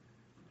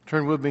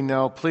Turn with me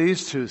now,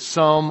 please, to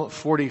Psalm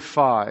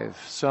 45.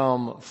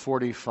 Psalm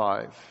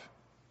 45.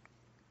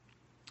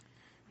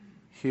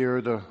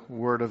 Hear the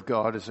word of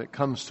God as it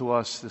comes to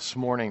us this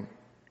morning.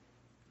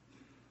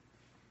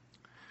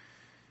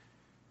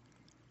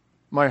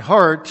 My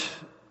heart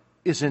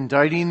is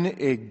inditing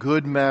a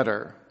good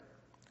matter.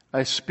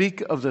 I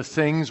speak of the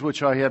things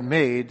which I have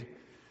made,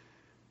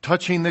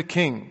 touching the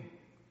King.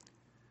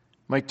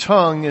 My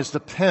tongue is the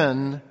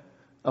pen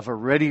of a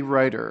ready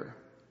writer.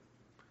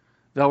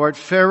 Thou art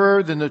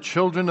fairer than the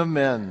children of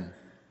men.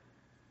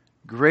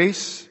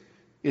 Grace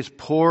is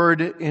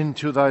poured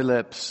into thy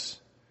lips.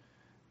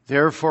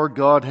 Therefore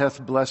God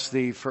hath blessed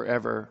thee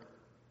forever.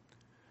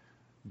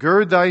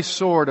 Gird thy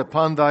sword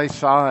upon thy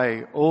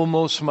thigh, O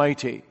most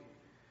mighty,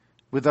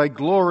 with thy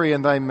glory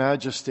and thy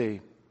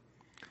majesty.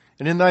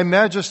 And in thy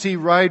majesty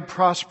ride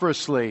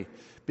prosperously,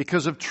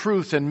 because of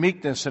truth and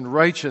meekness and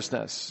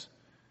righteousness.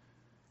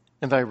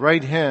 And thy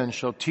right hand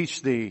shall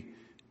teach thee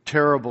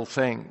terrible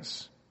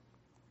things.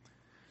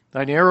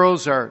 Thine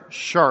arrows are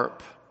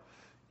sharp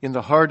in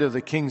the heart of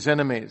the king's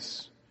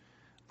enemies,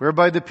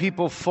 whereby the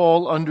people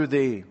fall under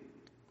thee.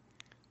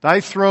 Thy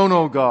throne,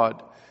 O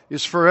God,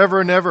 is forever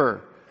and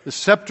ever. The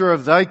scepter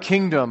of thy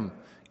kingdom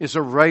is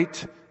a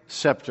right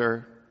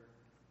scepter.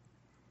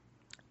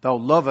 Thou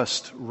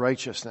lovest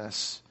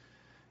righteousness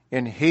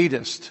and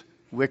hatest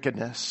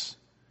wickedness.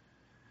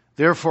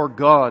 Therefore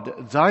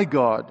God, thy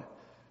God,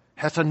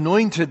 hath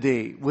anointed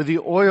thee with the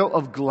oil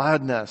of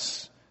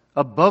gladness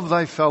above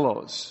thy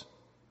fellows.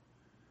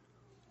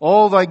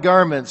 All thy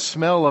garments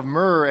smell of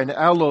myrrh and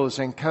aloes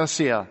and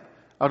cassia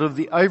out of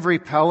the ivory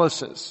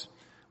palaces,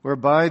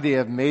 whereby they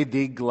have made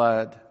thee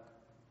glad.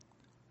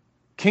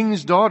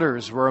 King's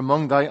daughters were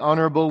among thy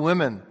honorable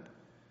women.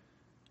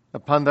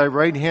 Upon thy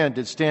right hand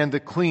did stand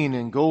the queen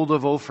in gold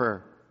of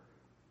Ophir.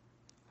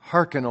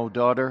 Hearken, O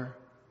daughter,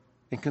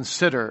 and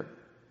consider,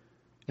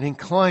 and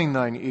incline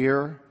thine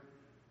ear.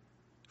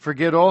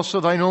 Forget also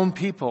thine own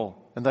people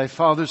and thy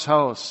father's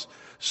house.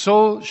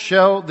 So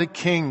shall the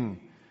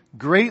king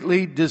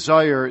greatly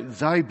desire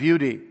thy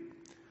beauty,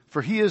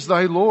 for he is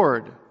thy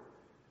Lord,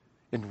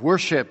 and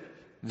worship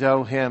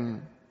thou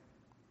him.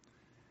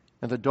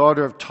 And the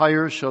daughter of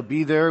Tyre shall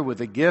be there with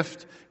a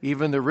gift,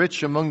 even the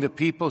rich among the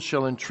people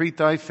shall entreat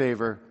thy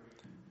favor.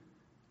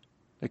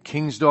 The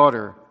king's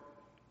daughter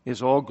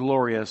is all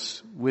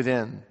glorious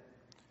within.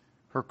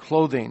 Her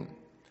clothing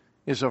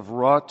is of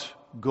wrought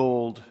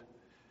gold.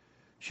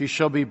 She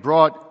shall be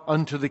brought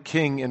unto the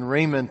king in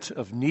raiment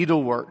of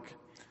needlework.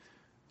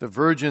 The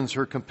virgins,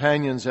 her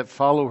companions that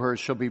follow her,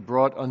 shall be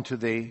brought unto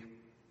thee.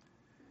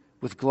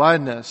 With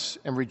gladness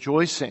and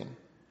rejoicing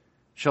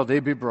shall they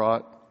be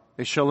brought.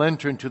 They shall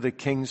enter into the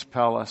king's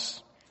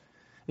palace.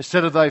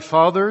 Instead of thy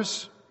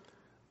fathers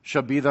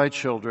shall be thy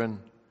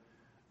children,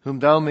 whom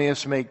thou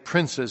mayest make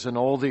princes in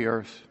all the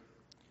earth.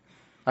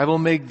 I will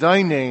make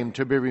thy name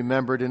to be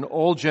remembered in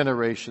all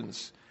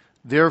generations.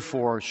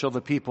 Therefore shall the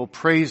people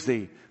praise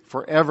thee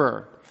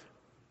forever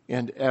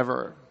and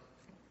ever.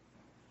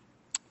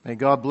 May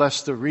God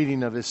bless the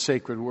reading of his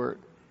sacred word.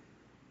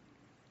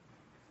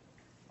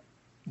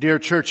 Dear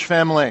church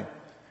family,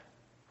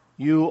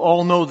 you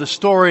all know the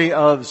story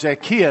of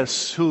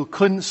Zacchaeus, who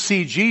couldn't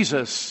see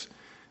Jesus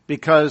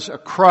because a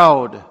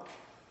crowd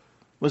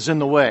was in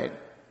the way.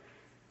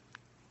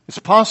 It's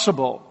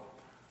possible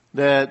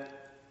that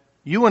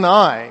you and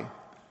I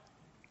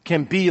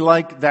can be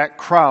like that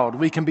crowd.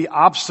 We can be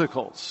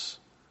obstacles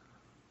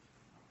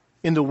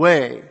in the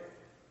way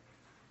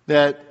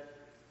that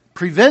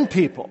prevent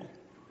people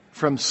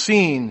from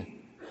seeing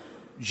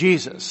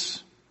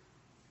Jesus.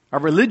 Our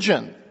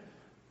religion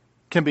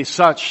can be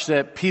such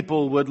that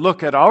people would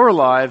look at our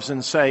lives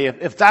and say,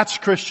 if that's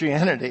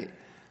Christianity,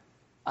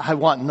 I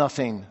want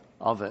nothing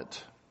of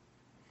it.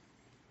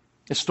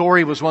 A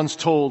story was once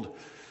told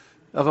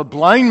of a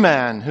blind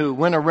man who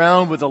went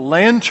around with a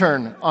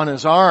lantern on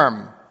his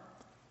arm.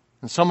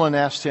 And someone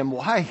asked him,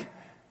 why,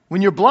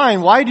 when you're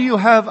blind, why do you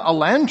have a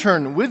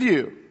lantern with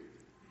you?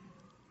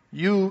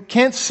 You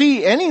can't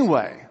see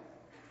anyway.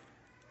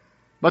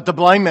 But the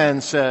blind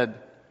man said,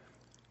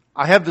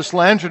 I have this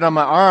lantern on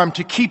my arm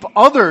to keep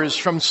others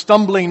from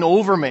stumbling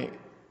over me.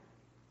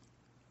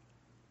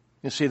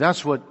 You see,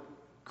 that's what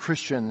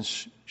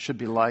Christians should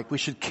be like. We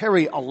should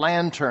carry a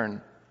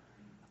lantern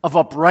of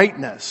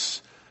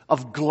uprightness,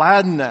 of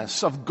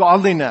gladness, of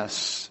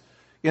godliness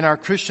in our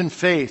Christian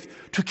faith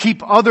to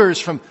keep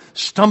others from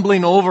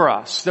stumbling over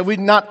us. That we're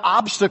not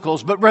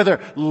obstacles, but rather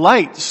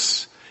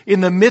lights in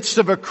the midst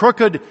of a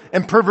crooked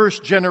and perverse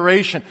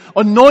generation,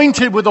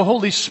 anointed with the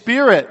Holy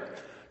Spirit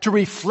to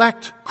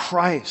reflect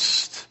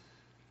Christ,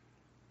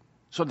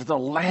 so that the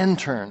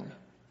lantern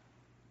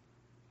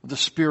of the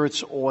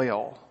Spirit's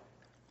oil,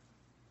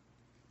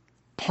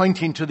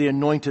 pointing to the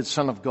anointed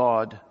Son of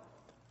God,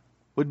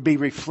 would be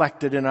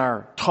reflected in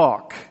our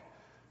talk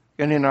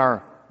and in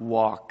our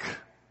walk.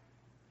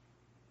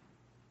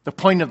 The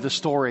point of the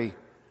story,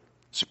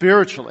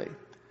 spiritually,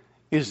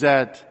 is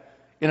that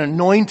an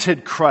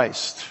anointed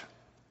Christ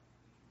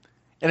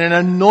and an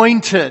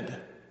anointed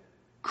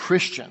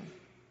Christian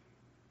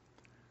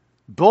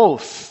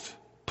both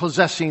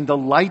possessing the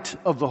light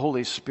of the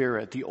Holy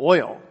Spirit, the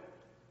oil,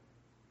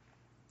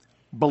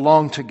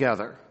 belong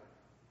together.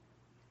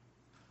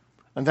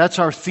 And that's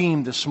our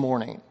theme this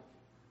morning.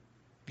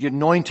 The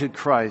anointed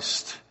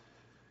Christ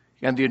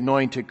and the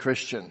anointed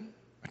Christian.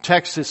 Our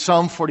text is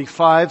Psalm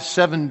 45,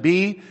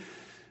 7b.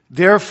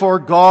 Therefore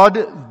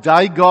God,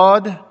 thy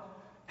God,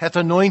 hath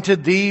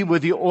anointed thee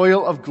with the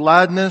oil of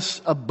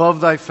gladness above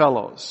thy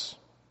fellows.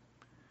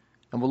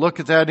 And we'll look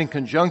at that in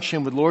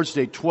conjunction with Lord's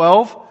Day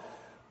 12,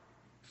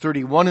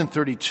 31 and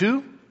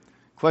 32.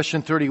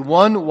 Question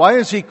 31, why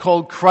is he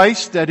called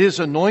Christ, that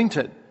is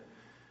anointed?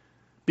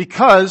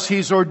 Because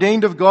he's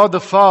ordained of God the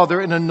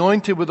Father and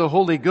anointed with the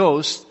Holy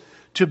Ghost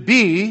to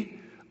be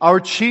our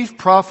chief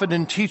prophet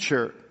and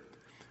teacher,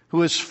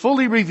 who has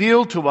fully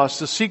revealed to us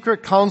the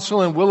secret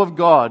counsel and will of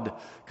God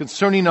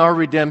concerning our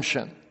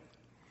redemption,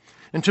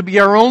 and to be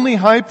our only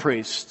high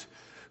priest,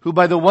 who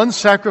by the one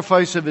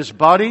sacrifice of his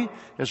body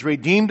has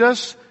redeemed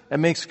us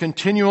and makes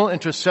continual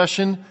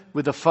intercession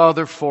with the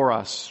Father for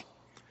us,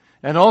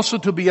 and also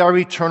to be our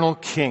eternal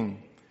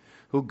King,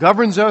 who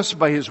governs us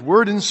by his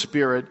word and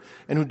spirit,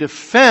 and who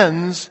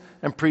defends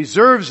and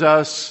preserves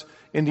us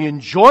in the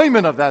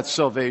enjoyment of that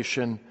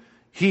salvation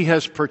he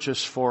has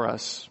purchased for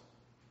us.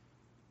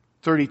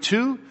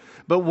 32,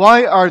 but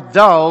why art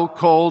thou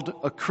called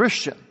a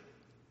Christian?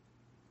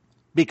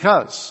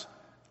 Because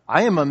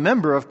I am a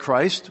member of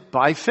Christ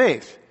by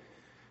faith,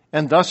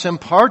 and thus am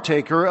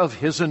partaker of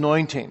his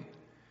anointing,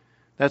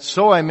 that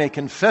so I may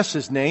confess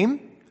his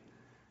name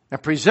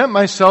and present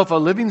myself a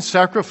living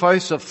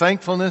sacrifice of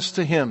thankfulness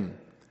to him,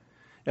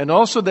 and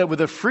also that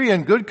with a free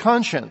and good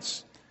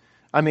conscience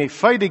I may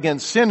fight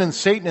against sin and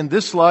Satan in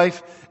this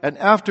life, and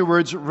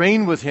afterwards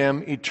reign with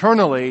him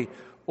eternally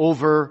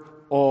over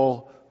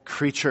all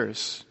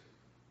creatures.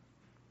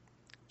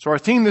 So our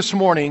theme this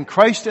morning,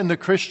 Christ and the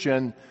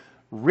Christian,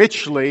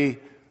 richly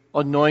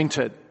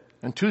anointed.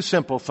 And two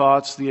simple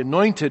thoughts, the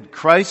anointed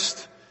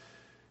Christ,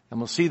 and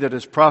we'll see that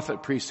as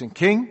prophet, priest, and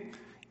king,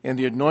 and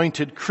the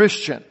anointed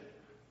Christian,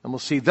 and we'll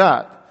see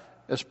that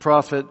as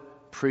prophet,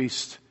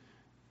 priest,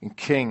 and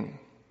king.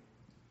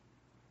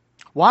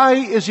 Why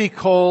is he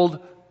called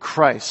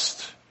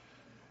Christ?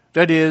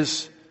 That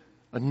is,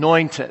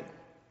 anointed.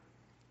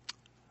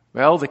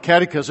 Well, the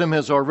Catechism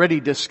has already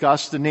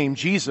discussed the name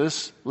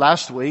Jesus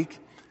last week,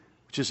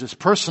 which is his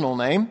personal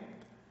name.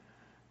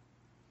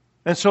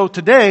 And so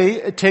today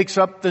it takes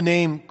up the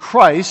name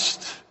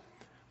Christ,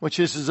 which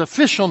is his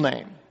official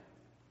name.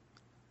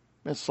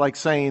 It's like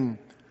saying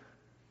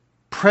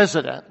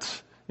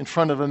president in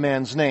front of a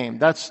man's name.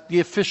 That's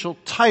the official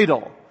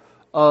title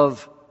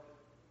of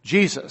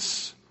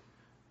Jesus.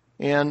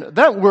 And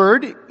that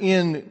word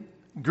in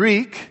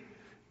Greek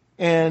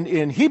and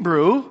in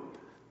Hebrew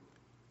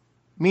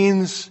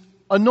means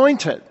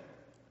anointed.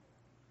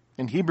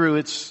 In Hebrew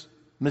it's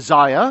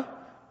Messiah.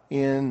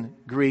 In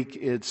Greek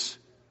it's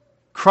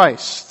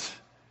Christ.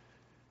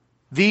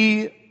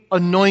 The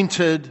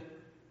anointed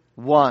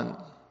one.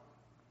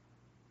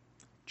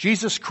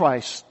 Jesus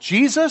Christ.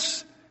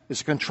 Jesus is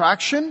a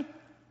contraction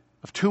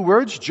of two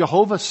words,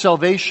 Jehovah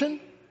salvation,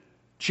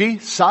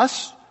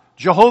 Jesus,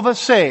 Jehovah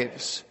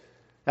saves.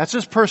 That's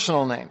his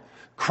personal name.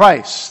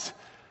 Christ,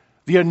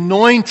 the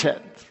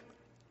anointed.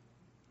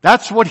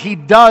 That's what he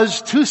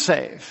does to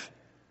save.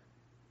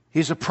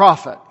 He's a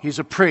prophet, he's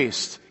a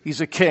priest,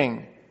 he's a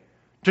king,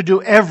 to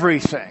do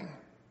everything,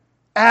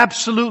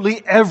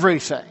 absolutely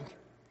everything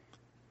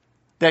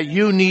that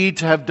you need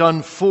to have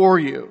done for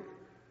you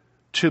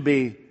to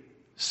be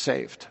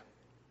saved.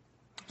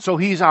 So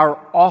he's our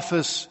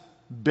office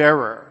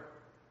bearer,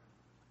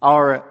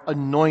 our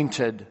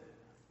anointed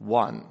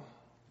one.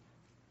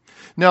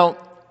 Now,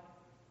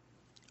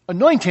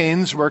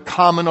 anointings were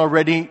common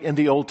already in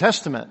the Old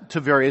Testament to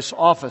various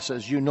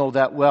offices. You know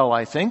that well,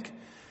 I think.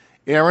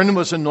 Aaron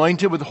was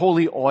anointed with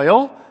holy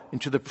oil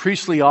into the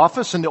priestly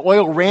office, and the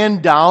oil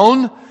ran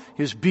down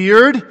his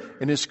beard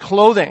and his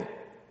clothing.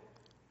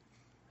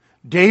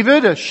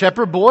 David, a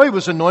shepherd boy,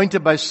 was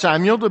anointed by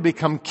Samuel to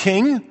become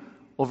king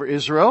over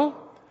Israel.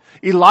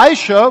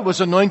 Elisha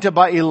was anointed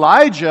by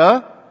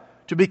Elijah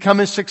to become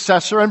his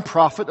successor and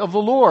prophet of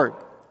the Lord.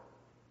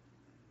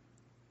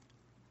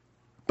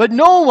 But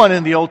no one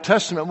in the Old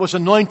Testament was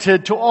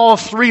anointed to all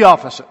three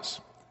offices.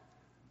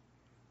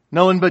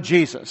 No one but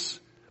Jesus.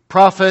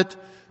 Prophet,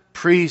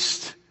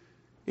 priest,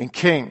 and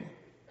king.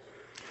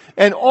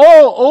 And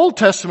all Old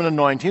Testament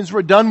anointings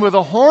were done with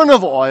a horn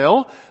of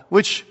oil,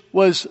 which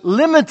was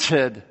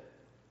limited.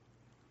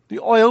 The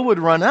oil would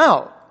run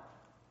out.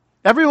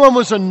 Everyone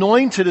was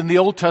anointed in the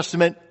Old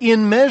Testament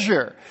in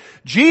measure.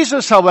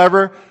 Jesus,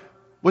 however,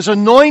 was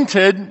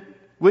anointed,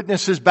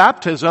 witness his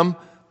baptism,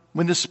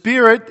 when the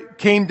Spirit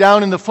came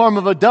down in the form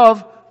of a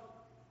dove,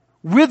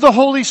 with the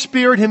Holy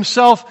Spirit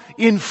himself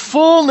in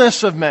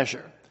fullness of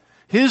measure.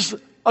 His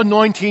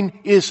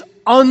anointing is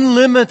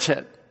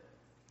unlimited.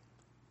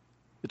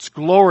 It's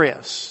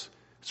glorious.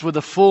 It's with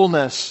the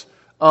fullness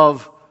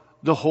of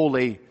the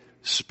Holy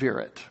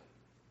Spirit.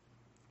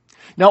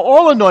 Now,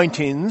 all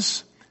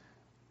anointings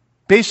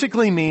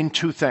basically mean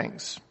two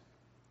things.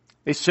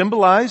 They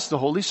symbolize the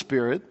Holy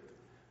Spirit,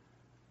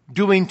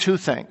 doing two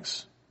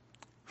things.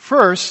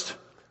 First,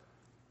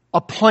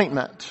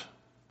 appointment.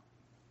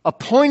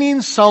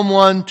 Appointing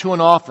someone to an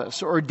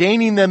office, or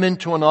ordaining them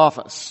into an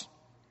office.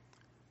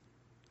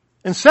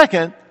 And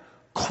second,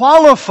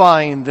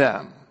 qualifying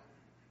them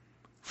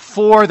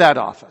for that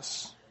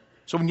office.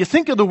 So when you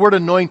think of the word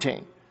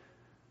anointing,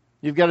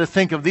 you've got to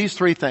think of these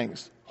three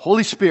things.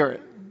 Holy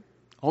Spirit.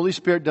 Holy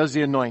Spirit does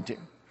the anointing.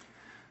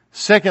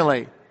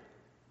 Secondly,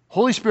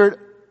 Holy Spirit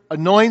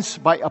anoints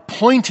by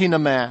appointing a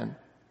man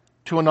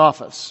to an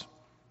office.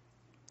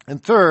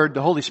 And third,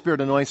 the Holy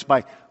Spirit anoints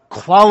by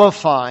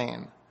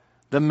qualifying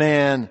the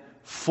man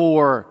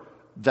for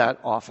that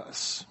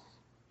office.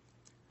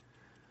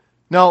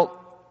 Now,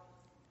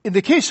 in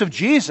the case of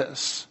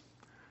Jesus,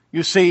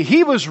 you see,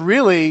 he was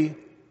really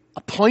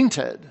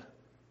appointed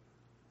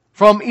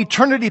from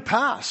eternity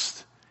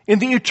past in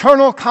the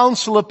eternal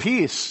council of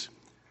peace.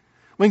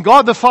 When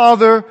God the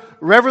Father,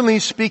 reverently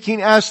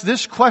speaking, asked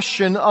this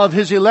question of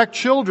his elect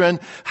children,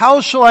 how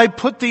shall I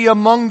put thee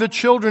among the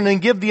children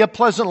and give thee a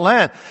pleasant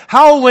land?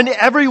 How, when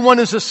everyone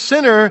is a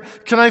sinner,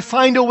 can I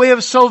find a way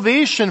of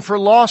salvation for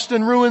lost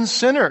and ruined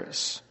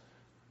sinners?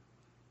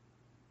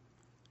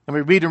 And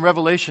we read in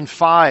Revelation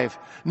 5,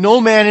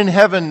 no man in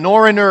heaven,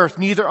 nor in earth,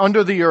 neither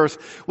under the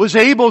earth, was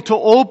able to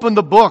open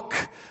the book,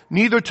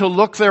 neither to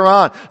look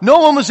thereon. No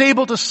one was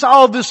able to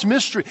solve this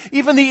mystery.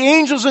 Even the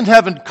angels in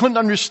heaven couldn't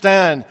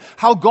understand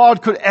how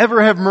God could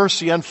ever have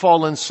mercy on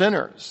fallen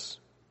sinners.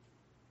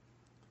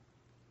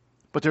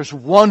 But there's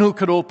one who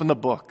could open the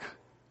book.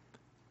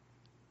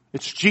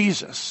 It's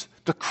Jesus,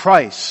 the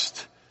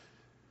Christ,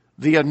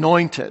 the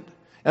Anointed.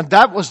 And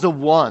that was the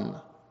one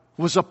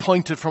who was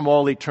appointed from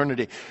all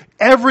eternity.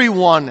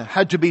 Everyone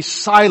had to be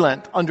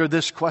silent under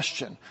this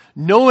question.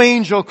 No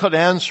angel could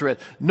answer it.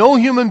 No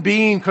human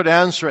being could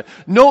answer it.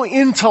 No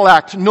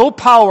intellect, no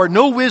power,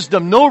 no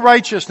wisdom, no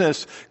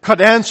righteousness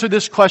could answer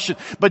this question.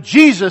 But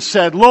Jesus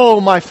said, Lo,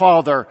 my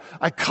Father,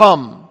 I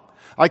come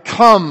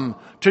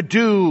to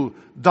do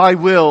thy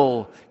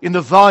will. In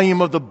the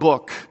volume of the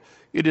book,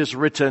 it is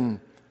written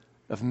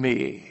of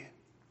me.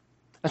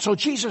 And so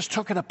Jesus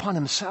took it upon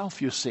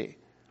himself, you see,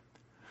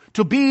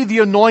 to be the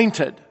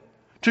anointed,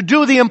 to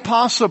do the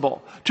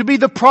impossible, to be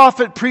the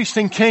prophet, priest,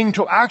 and king,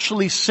 to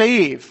actually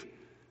save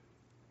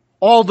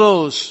all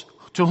those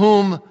to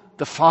whom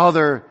the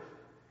Father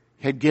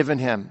had given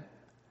him.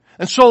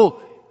 And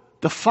so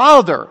the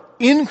Father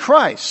in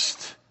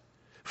Christ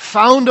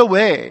found a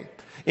way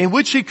in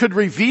which he could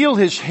reveal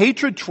his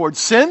hatred towards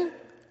sin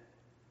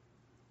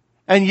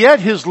and yet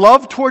his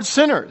love towards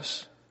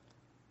sinners.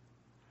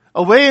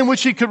 A way in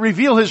which he could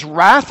reveal his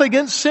wrath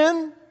against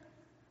sin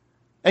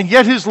and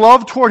yet his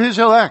love toward his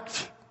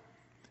elect.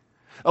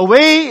 A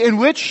way in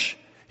which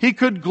he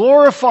could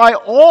glorify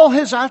all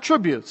his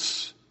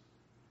attributes,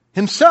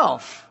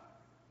 himself,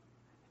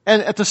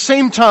 and at the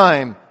same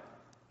time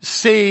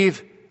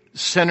save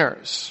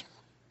sinners.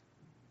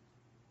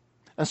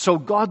 And so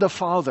God the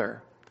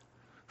Father,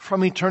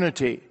 from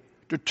eternity,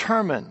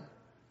 determined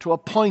to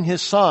appoint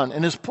his Son,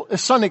 and his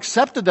Son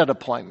accepted that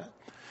appointment.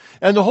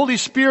 And the Holy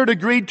Spirit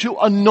agreed to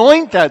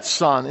anoint that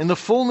Son in the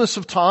fullness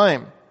of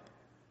time.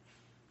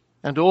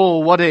 And oh,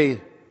 what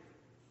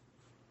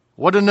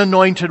an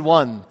anointed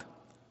one,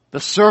 the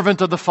servant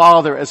of the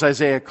Father, as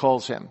Isaiah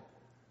calls him,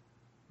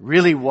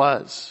 really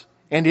was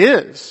and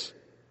is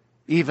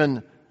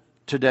even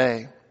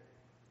today.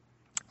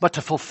 But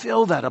to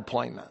fulfill that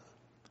appointment,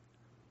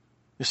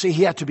 you see,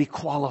 he had to be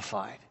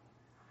qualified.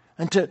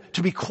 And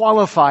to be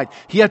qualified,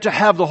 he had to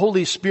have the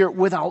Holy Spirit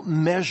without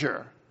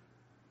measure,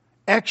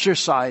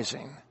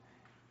 exercising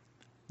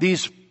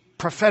these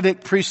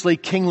prophetic, priestly,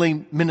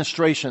 kingly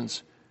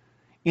ministrations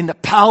in the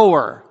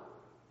power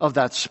of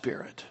that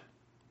Spirit.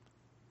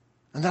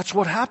 And that's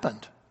what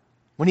happened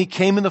when he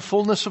came in the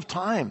fullness of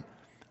time.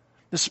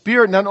 The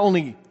Spirit not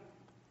only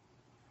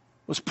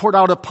was poured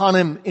out upon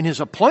him in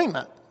his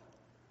appointment,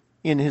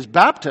 in his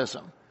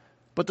baptism,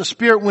 but the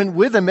Spirit went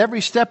with him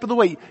every step of the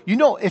way. You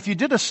know, if you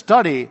did a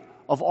study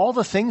of all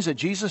the things that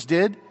Jesus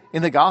did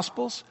in the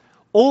Gospels,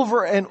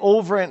 over and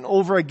over and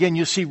over again,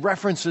 you see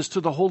references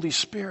to the Holy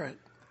Spirit.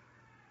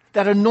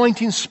 That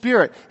anointing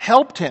Spirit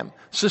helped him,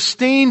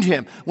 sustained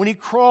him when he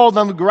crawled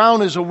on the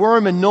ground as a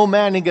worm and no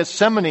man in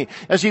Gethsemane,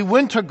 as he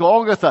went to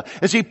Golgotha,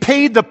 as he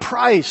paid the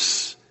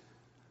price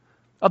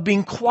of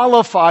being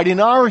qualified in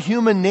our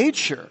human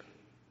nature.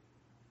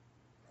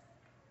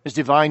 His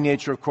divine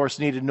nature, of course,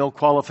 needed no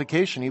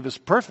qualification. He was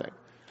perfect.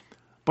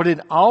 But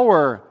in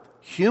our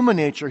human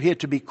nature, he had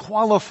to be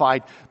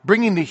qualified,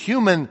 bringing the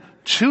human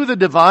to the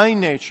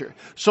divine nature,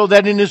 so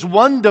that in his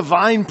one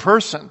divine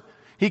person,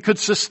 he could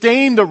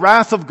sustain the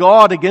wrath of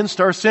God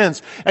against our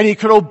sins, and he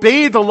could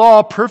obey the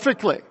law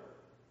perfectly,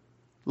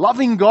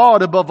 loving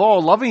God above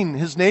all, loving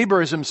his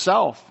neighbor as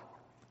himself,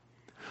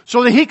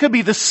 so that he could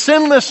be the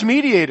sinless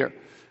mediator,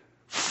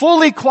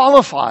 fully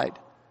qualified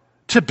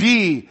to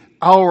be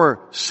our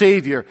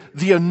Savior,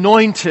 the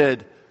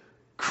anointed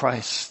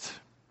Christ.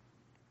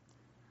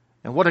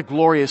 And what a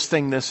glorious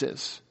thing this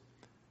is.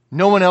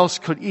 No one else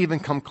could even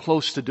come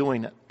close to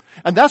doing it.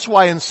 And that's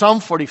why in Psalm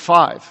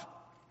 45,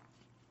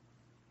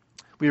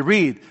 we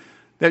read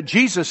that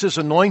Jesus is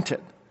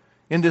anointed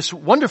in this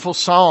wonderful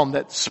psalm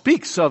that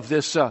speaks of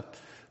this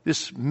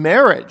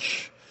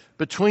marriage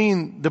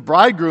between the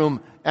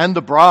bridegroom and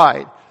the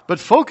bride, but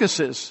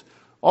focuses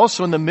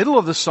also in the middle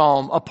of the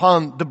psalm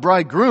upon the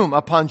bridegroom,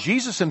 upon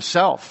Jesus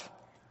himself.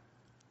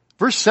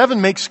 Verse 7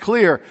 makes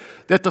clear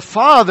that the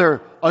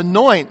Father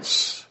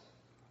anoints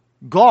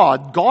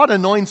God. God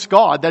anoints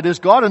God. That is,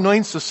 God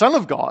anoints the Son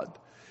of God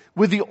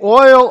with the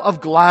oil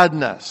of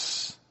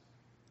gladness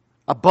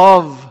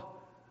above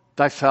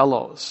thy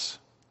fellows.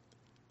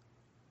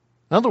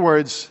 In other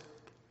words,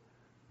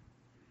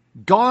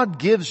 God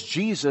gives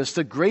Jesus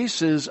the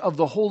graces of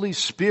the Holy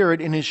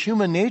Spirit in his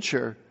human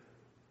nature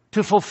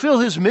to fulfill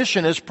his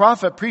mission as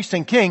prophet, priest,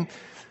 and king,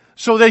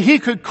 so that he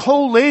could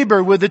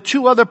co-labor with the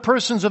two other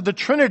persons of the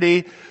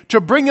Trinity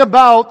to bring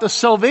about the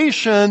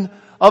salvation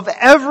of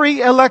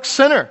every elect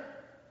sinner.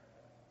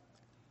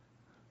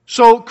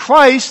 So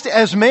Christ,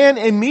 as man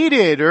and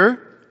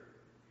mediator,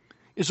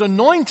 is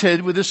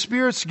anointed with the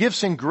Spirit's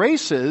gifts and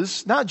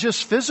graces, not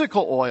just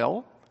physical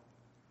oil,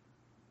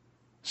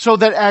 so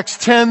that Acts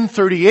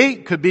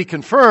 10:38 could be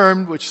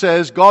confirmed, which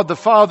says, God the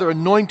Father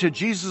anointed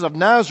Jesus of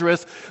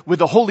Nazareth with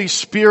the Holy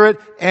Spirit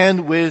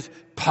and with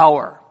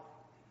power.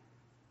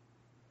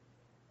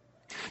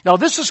 Now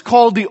this is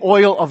called the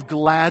oil of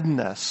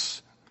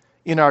gladness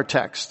in our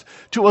text,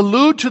 to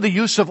allude to the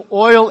use of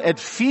oil at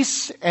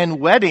feasts and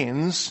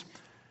weddings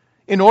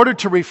in order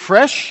to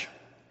refresh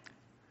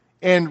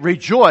and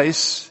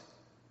rejoice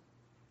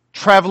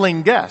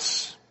traveling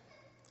guests.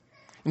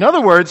 In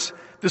other words,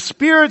 the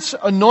Spirit's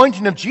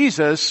anointing of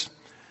Jesus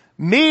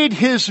made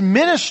his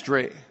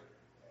ministry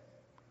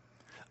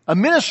a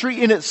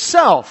ministry in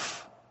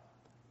itself,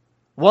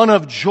 one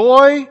of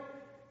joy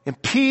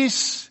and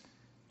peace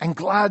and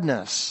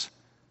gladness.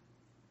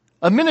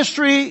 A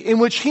ministry in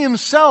which he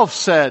himself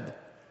said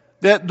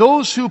that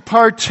those who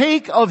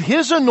partake of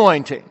his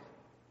anointing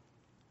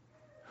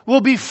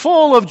will be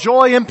full of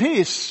joy and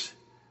peace.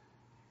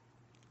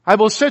 I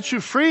will set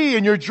you free,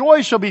 and your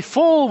joy shall be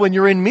full when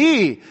you're in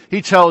me,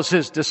 he tells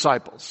his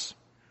disciples.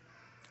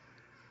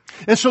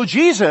 And so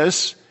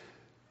Jesus,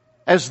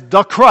 as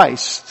the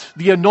Christ,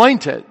 the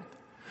anointed,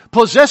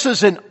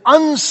 possesses an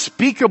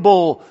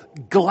unspeakable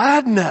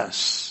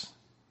gladness.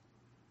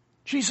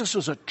 Jesus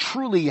was a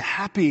truly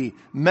happy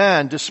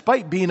man,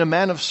 despite being a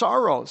man of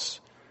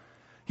sorrows.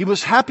 He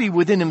was happy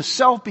within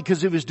himself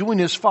because he was doing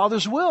his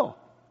Father's will.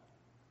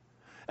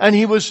 And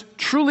he was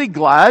truly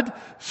glad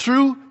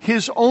through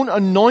his own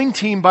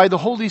anointing by the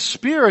Holy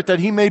Spirit that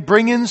he may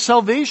bring in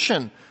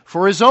salvation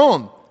for his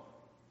own.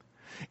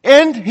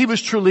 And he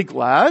was truly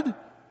glad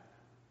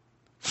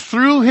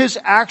through his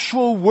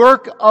actual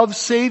work of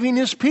saving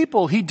his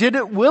people. He did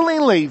it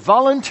willingly,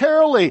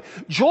 voluntarily,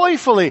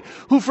 joyfully,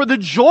 who for the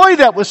joy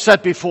that was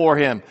set before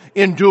him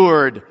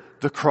endured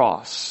the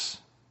cross.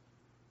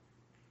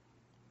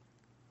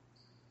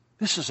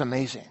 This is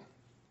amazing.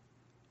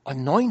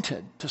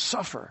 Anointed to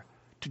suffer,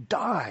 to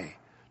die,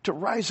 to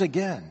rise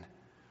again,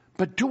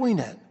 but doing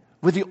it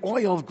with the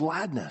oil of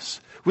gladness,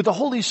 with the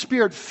Holy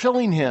Spirit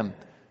filling him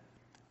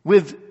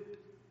with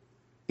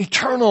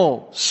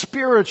eternal,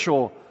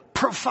 spiritual,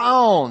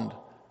 profound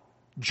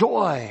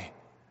joy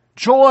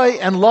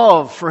and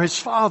love for his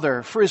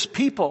Father, for his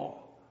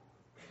people,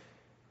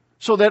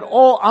 so that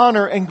all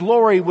honor and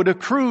glory would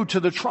accrue to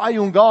the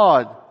triune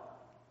God,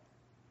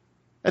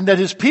 and that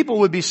his people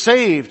would be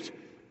saved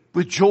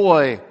with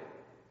joy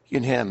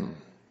in him.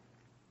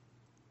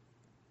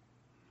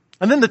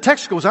 And then the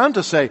text goes on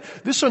to say,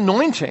 this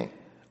anointing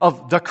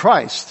of the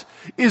Christ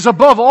is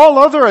above all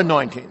other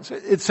anointings.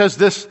 It says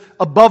this,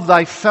 above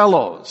thy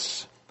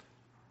fellows.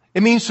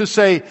 It means to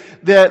say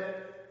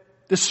that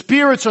the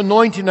Spirit's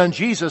anointing on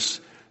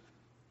Jesus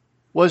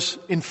was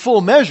in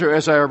full measure,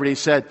 as I already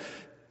said.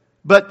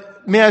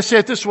 But may I say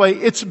it this way,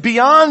 it's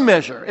beyond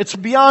measure. It's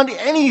beyond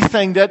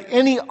anything that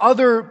any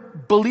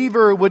other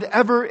believer would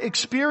ever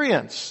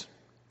experience.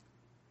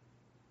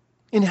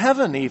 In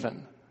heaven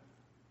even,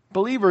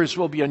 believers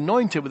will be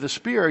anointed with the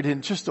Spirit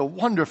in just a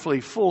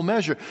wonderfully full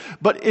measure.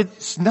 But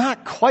it's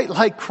not quite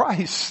like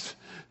Christ.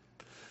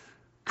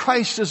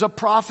 Christ is a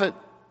prophet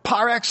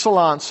par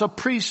excellence, a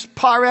priest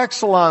par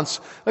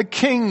excellence, a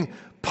king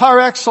par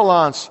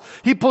excellence.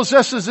 He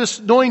possesses this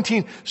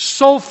anointing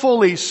so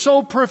fully,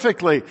 so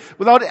perfectly,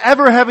 without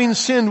ever having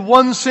sinned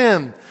one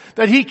sin,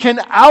 that he can,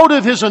 out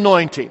of his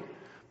anointing,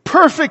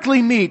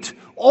 perfectly meet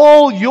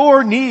all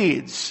your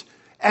needs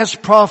as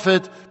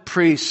prophet,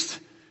 priest,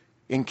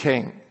 and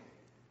king.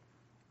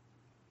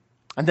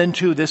 And then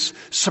too, this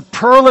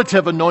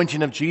superlative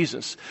anointing of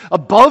Jesus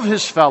above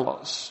his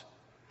fellows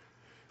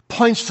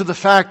points to the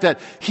fact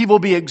that he will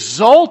be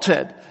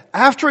exalted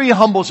after he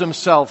humbles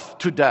himself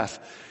to death,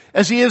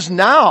 as he is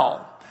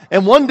now.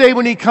 And one day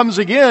when he comes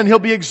again, he'll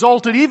be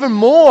exalted even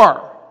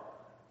more.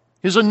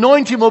 His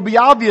anointing will be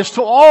obvious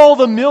to all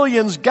the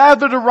millions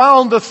gathered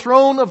around the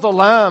throne of the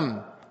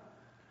Lamb.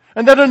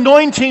 And that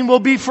anointing will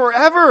be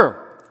forever,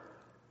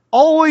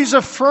 always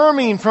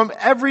affirming from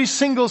every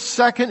single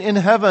second in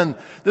heaven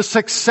the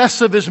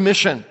success of his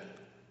mission.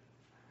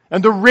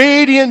 and the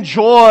radiant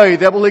joy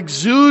that will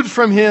exude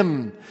from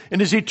him in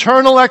his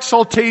eternal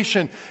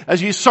exaltation as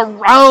he's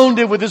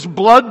surrounded with his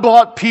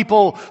blood-bought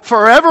people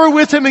forever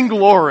with him in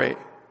glory,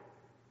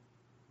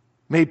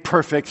 made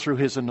perfect through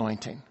his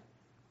anointing.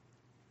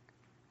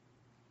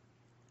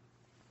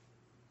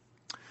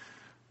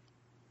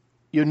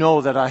 You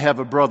know that I have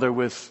a brother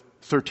with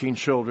 13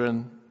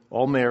 children,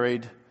 all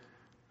married,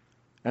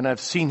 and I've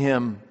seen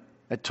him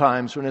at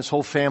times when his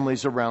whole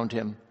family's around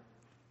him.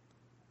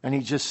 And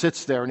he just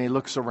sits there and he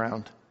looks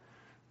around.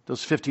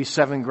 Those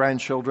 57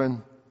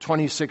 grandchildren,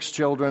 26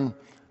 children,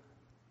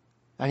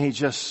 and he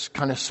just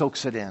kind of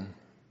soaks it in.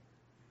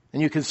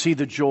 And you can see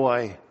the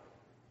joy.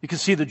 You can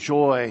see the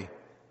joy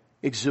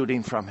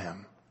exuding from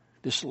him.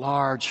 This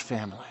large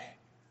family.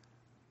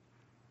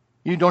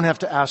 You don't have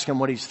to ask him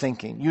what he's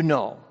thinking. You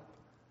know.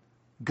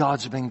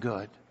 God's been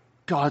good.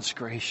 God's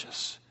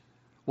gracious.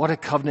 What a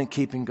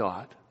covenant-keeping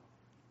God.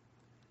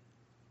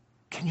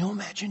 Can you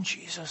imagine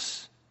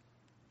Jesus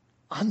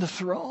on the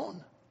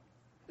throne?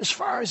 As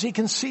far as he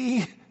can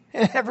see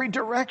in every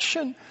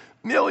direction,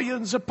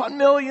 millions upon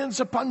millions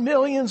upon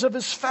millions of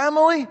his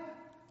family,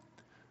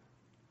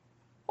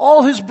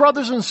 all his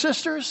brothers and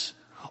sisters,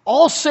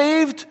 all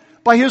saved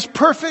by his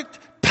perfect,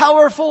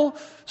 powerful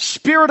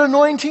Spirit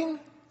anointing,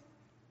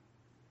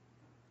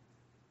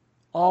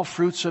 all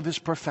fruits of his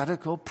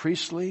prophetical,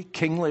 priestly,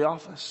 kingly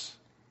office.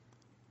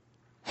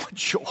 What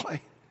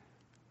joy!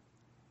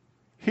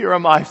 Here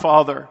am I,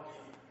 Father,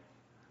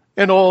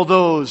 and all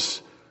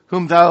those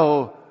whom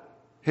thou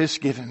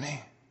hast given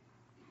me.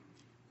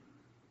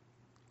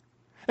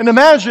 And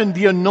imagine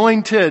the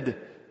anointed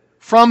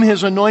from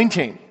his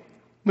anointing,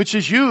 which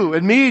is you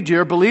and me,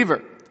 dear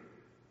believer.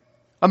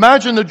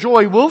 Imagine the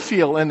joy we'll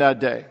feel in that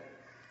day.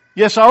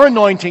 Yes, our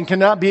anointing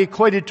cannot be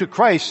equated to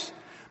Christ,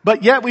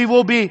 but yet we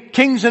will be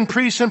kings and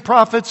priests and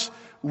prophets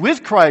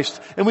with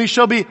Christ, and we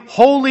shall be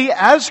holy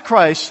as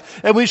Christ,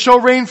 and we shall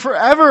reign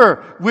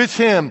forever with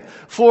him,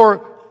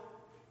 for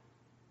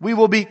we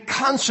will be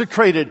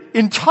consecrated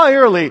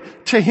entirely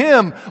to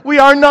him. We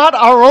are not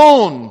our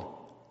own,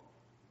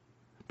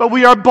 but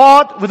we are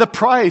bought with a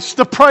price,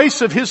 the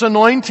price of his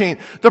anointing,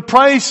 the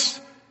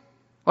price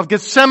of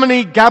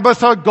Gethsemane,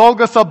 Gabbatha,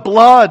 Golgotha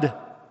blood.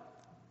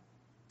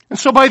 And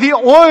so by the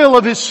oil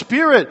of his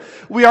Spirit,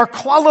 we are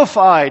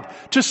qualified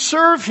to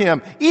serve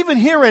him, even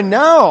here and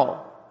now.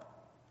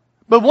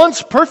 But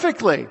once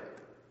perfectly,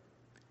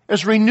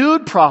 as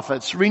renewed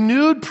prophets,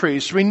 renewed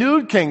priests,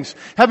 renewed kings,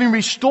 having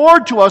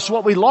restored to us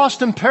what we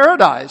lost in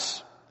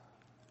paradise.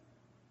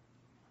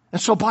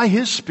 And so by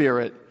his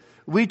Spirit,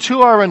 we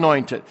too are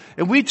anointed,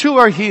 and we too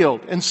are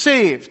healed and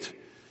saved.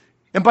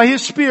 And by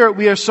his Spirit,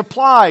 we are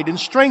supplied and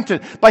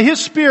strengthened. By his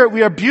Spirit,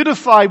 we are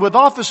beautified with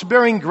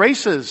office-bearing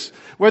graces,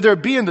 whether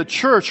it be in the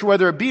church,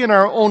 whether it be in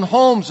our own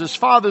homes as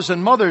fathers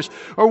and mothers,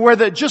 or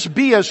whether it just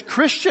be as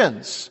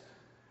Christians,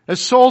 as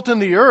salt in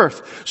the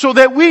earth, so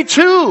that we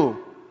too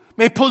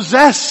may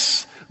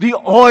possess the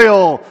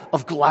oil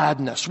of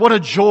gladness. What a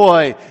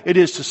joy it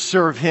is to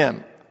serve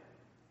him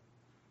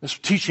as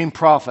teaching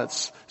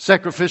prophets,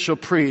 sacrificial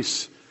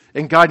priests,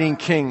 and guiding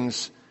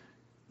kings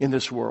in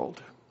this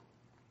world.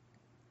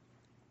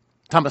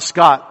 Thomas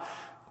Scott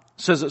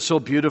says it so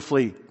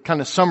beautifully,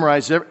 kind of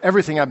summarized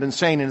everything I've been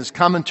saying in his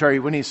commentary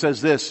when he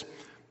says this: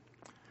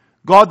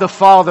 God the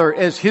Father,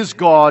 as his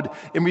God,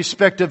 in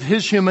respect of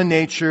his human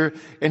nature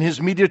and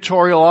his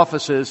mediatorial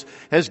offices,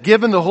 has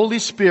given the Holy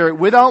Spirit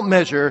without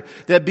measure,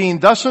 that being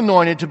thus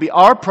anointed to be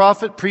our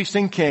prophet, priest,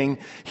 and king,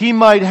 he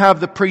might have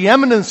the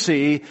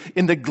preeminency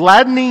in the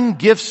gladdening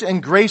gifts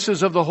and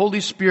graces of the Holy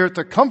Spirit,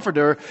 the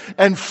Comforter,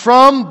 and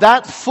from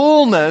that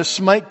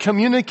fullness might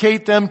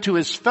communicate them to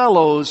his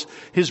fellows,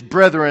 his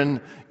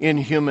brethren in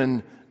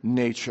human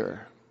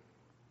nature.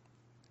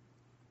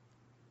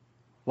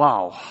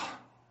 Wow.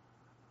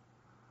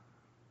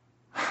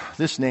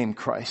 This name,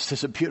 Christ,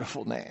 is a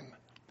beautiful name.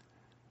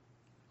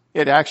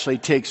 It actually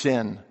takes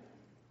in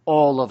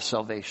all of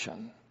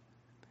salvation.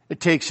 It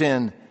takes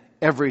in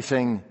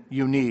everything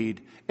you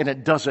need, and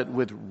it does it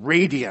with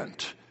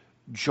radiant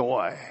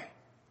joy.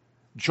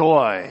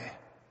 Joy.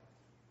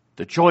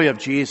 The joy of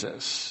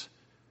Jesus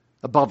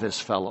above his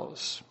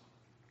fellows.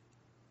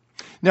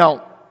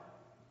 Now,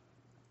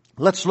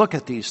 let's look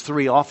at these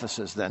three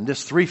offices then,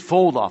 this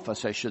threefold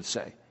office, I should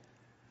say.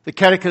 The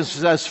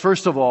Catechism says,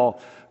 first of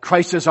all,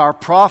 Christ is our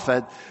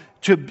prophet,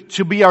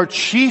 to be our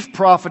chief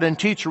prophet and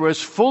teacher, who has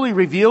fully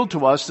revealed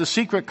to us the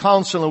secret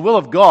counsel and will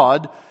of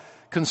God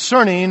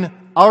concerning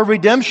our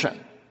redemption.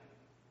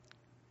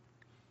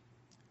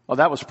 Well,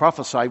 that was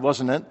prophesied,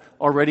 wasn't it?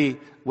 Already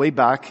way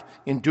back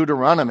in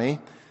Deuteronomy.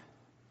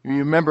 You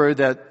remember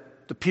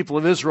that the people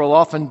of Israel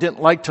often didn't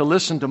like to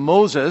listen to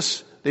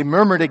Moses. They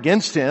murmured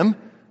against him,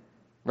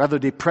 rather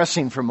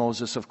depressing for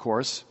Moses, of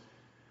course.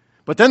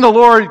 But then the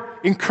Lord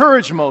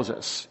encouraged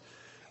Moses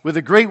with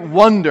a great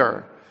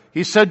wonder.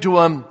 He said to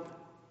him,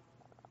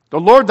 the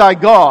Lord thy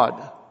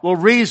God will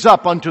raise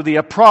up unto thee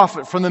a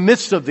prophet from the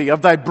midst of thee,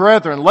 of thy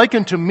brethren, like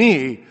unto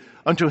me.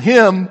 Unto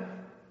him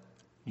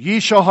ye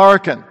shall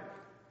hearken.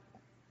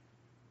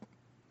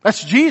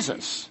 That's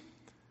Jesus.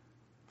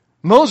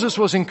 Moses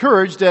was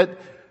encouraged that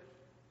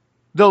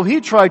though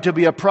he tried to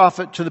be a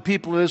prophet to the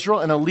people of Israel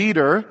and a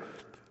leader,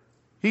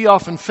 he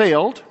often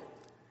failed,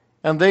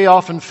 and they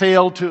often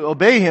failed to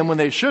obey him when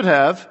they should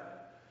have.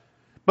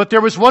 But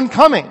there was one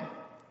coming,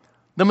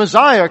 the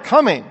Messiah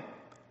coming,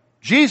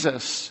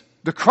 Jesus,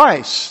 the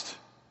Christ,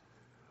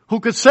 who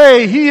could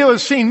say, "He who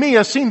has seen me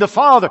has seen the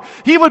Father."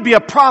 He would be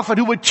a prophet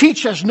who would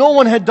teach as no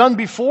one had done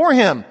before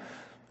him,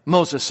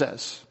 Moses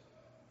says.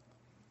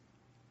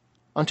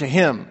 Unto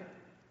him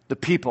the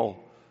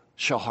people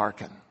shall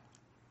hearken.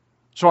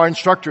 So our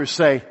instructors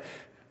say,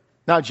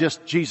 not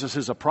just Jesus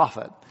is a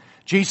prophet,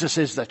 Jesus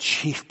is the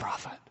chief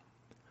prophet.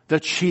 The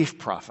chief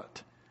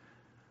prophet.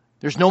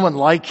 There's no one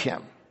like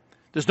him.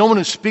 There's no one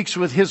who speaks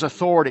with his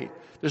authority.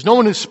 There's no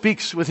one who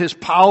speaks with his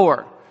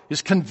power,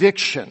 his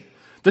conviction,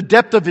 the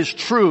depth of his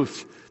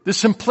truth, the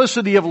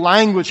simplicity of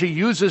language he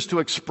uses to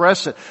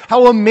express it.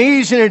 How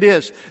amazing it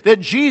is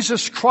that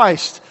Jesus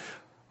Christ,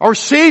 our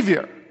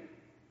Savior,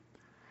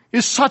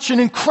 is such an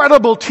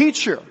incredible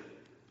teacher.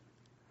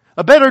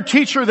 A better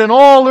teacher than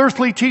all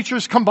earthly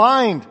teachers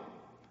combined.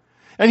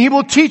 And he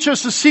will teach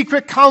us the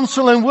secret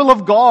counsel and will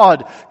of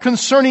God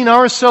concerning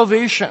our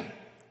salvation.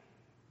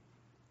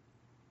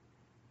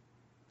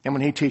 And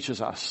when he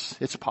teaches us,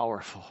 it's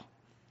powerful.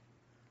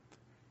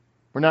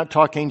 We're not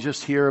talking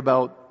just here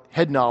about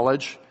head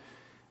knowledge,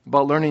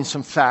 about learning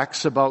some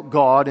facts about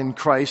God and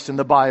Christ and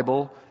the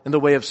Bible and the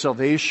way of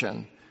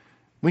salvation.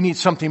 We need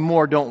something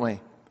more, don't we?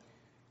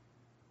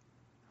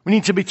 We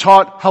need to be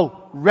taught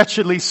how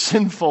wretchedly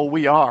sinful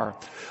we are,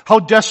 how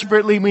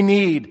desperately we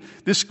need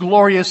this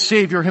glorious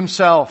Savior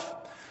himself,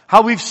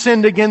 how we've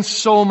sinned against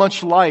so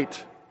much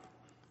light.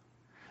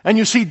 And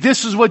you see,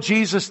 this is what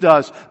Jesus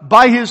does.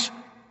 By his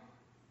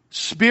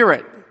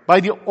Spirit,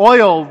 by the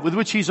oil with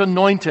which he's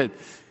anointed,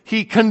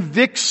 he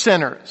convicts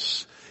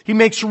sinners. He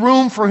makes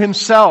room for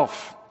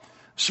himself,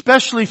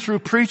 especially through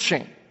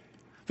preaching.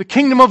 The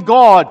kingdom of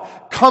God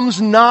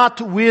comes not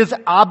with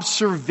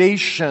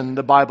observation,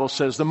 the Bible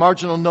says. The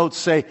marginal notes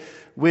say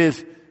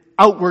with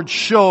outward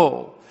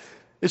show.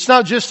 It's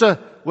not just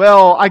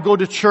I go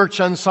to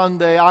church on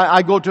Sunday,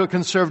 I go to a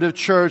conservative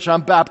church,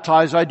 I'm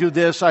baptized, I do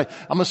this,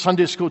 I'm a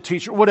Sunday school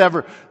teacher,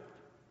 whatever.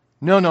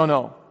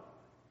 No.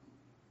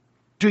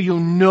 Do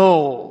you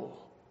know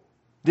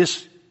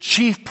this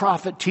chief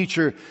prophet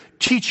teacher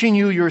teaching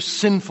you your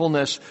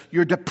sinfulness,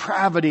 your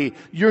depravity,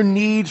 your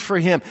need for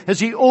him? Has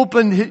he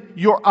opened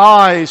your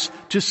eyes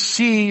to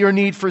see your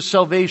need for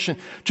salvation,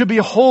 to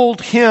behold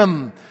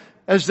him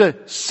as the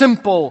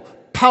simple,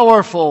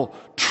 powerful,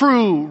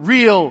 true,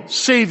 real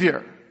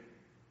Savior?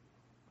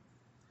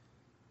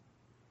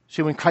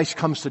 See, when Christ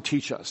comes to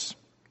teach us,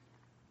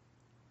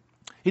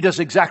 he does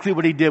exactly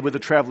what he did with the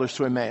travelers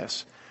to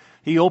Emmaus.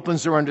 He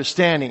opens their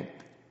understanding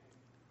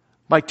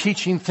by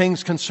teaching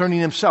things concerning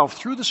himself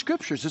through the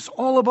scriptures. It's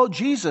all about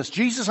Jesus.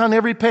 Jesus on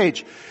every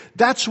page.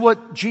 That's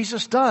what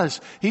Jesus does.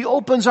 He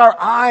opens our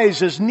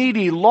eyes as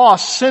needy,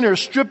 lost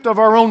sinners, stripped of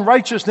our own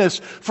righteousness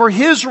for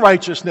his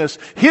righteousness,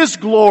 his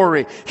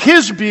glory,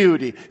 his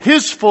beauty,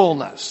 his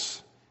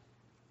fullness.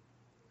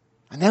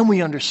 And then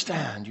we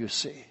understand, you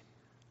see,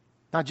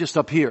 not just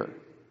up here,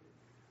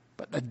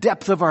 but the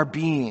depth of our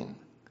being,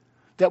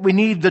 that we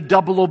need the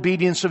double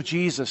obedience of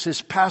Jesus,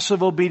 his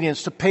passive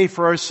obedience to pay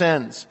for our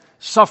sins,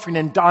 suffering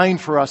and dying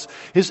for us,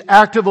 his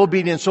active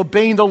obedience,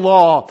 obeying the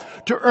law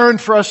to earn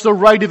for us the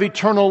right of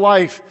eternal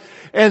life,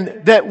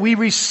 and that we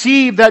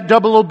receive that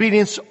double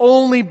obedience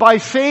only by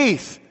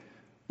faith,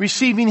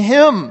 receiving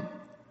him,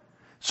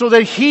 so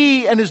that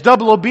he and his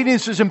double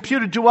obedience is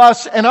imputed to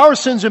us and our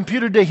sins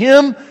imputed to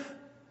him,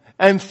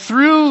 and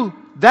through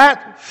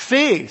that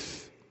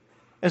faith,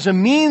 as a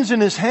means in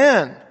his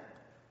hand,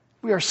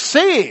 we are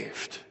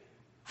saved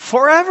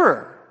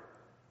forever.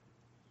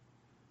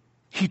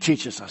 He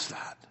teaches us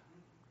that.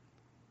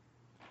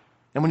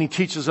 And when he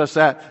teaches us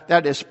that,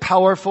 that is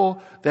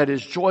powerful, that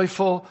is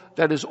joyful,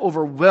 that is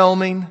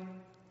overwhelming.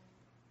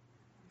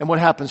 And what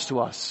happens to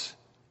us?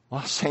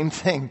 Well, same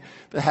thing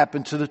that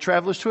happened to the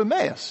travelers to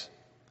Emmaus.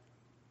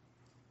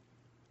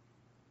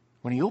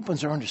 When he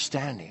opens our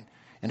understanding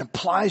and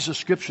applies the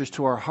scriptures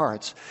to our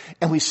hearts,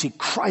 and we see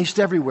Christ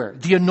everywhere,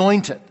 the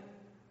Anointed,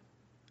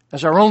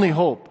 as our only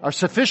hope, our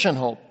sufficient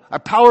hope, our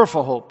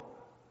powerful hope,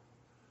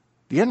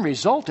 the end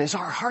result is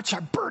our hearts are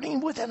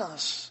burning within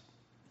us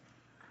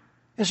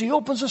as he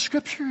opens the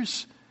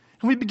scriptures.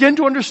 And we begin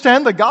to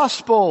understand the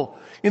gospel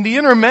in the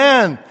inner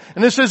man.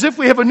 And it's as if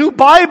we have a new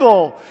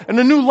Bible and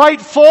a new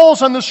light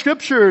falls on the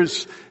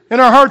scriptures and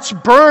our hearts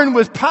burn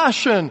with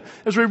passion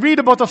as we read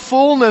about the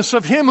fullness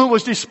of him who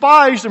was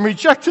despised and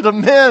rejected of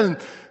men,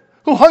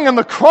 who hung on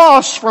the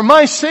cross for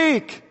my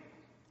sake,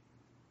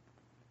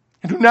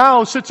 and who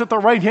now sits at the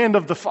right hand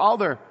of the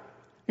Father,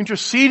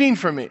 interceding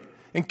for me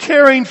and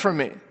caring for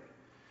me.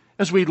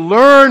 As we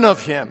learn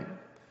of him,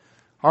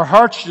 our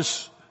hearts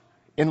just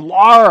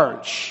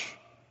enlarge.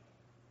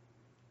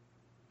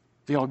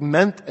 They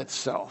augment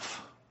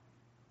itself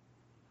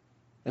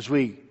as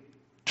we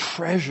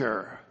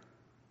treasure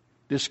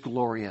this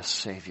glorious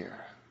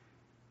Savior.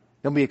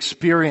 Then we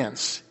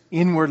experience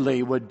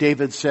inwardly what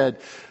David said,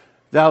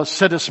 Thou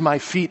settest my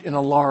feet in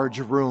a large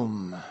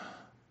room.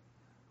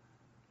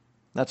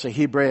 That's a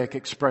Hebraic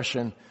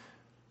expression.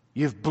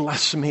 You've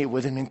blessed me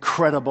with an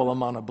incredible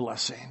amount of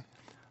blessing.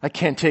 I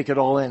can't take it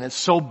all in. It's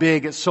so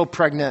big, it's so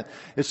pregnant,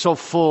 it's so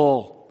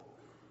full.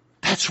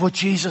 That's what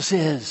Jesus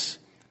is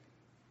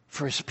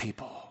for His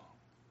people.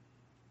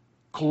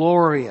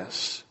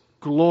 Glorious,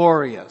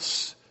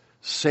 glorious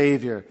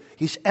Savior.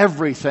 He's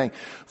everything.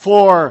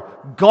 For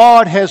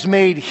God has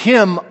made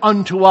Him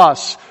unto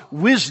us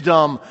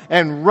wisdom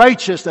and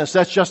righteousness,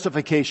 that's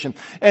justification,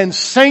 and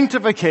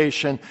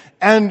sanctification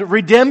and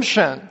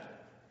redemption.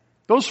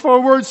 Those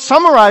 4 words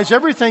summarize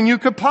everything you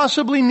could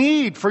possibly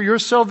need for your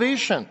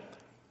salvation.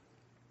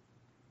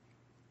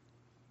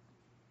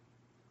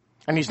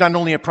 And He's not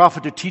only a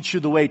prophet to teach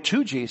you the way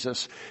to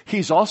Jesus,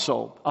 He's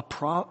also a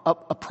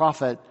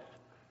prophet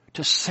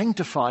to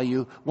sanctify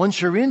you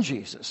once you're in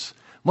Jesus.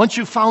 Once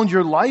you've found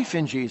your life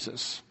in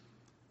Jesus.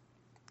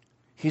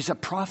 He's a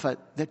prophet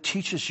that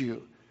teaches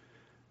you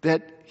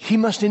that He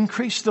must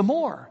increase the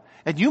more,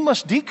 and you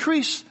must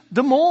decrease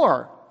the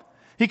more.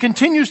 He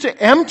continues to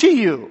empty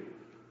you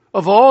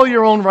of all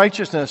your own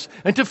righteousness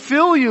and to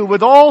fill you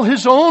with all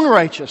His own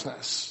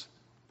righteousness.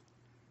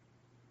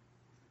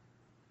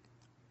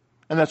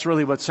 And that's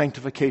really what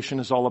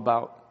sanctification is all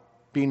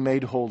about. Being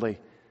made holy.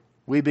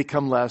 We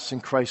become less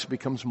and Christ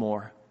becomes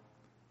more.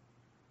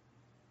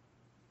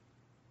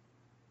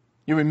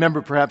 You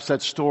remember perhaps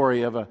that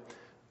story of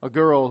a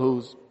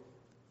girl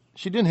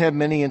she didn't have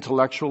many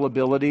intellectual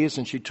abilities,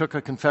 and she took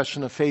a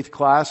confession of faith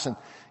class and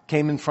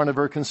came in front of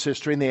her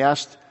consistory, and they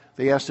asked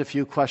a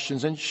few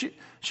questions, and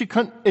she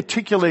couldn't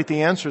articulate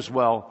the answers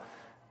well,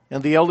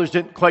 and the elders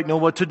didn't quite know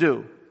what to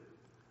do.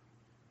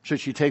 Should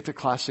she take the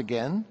class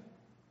again?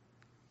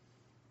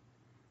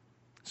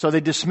 So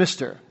they dismissed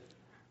her,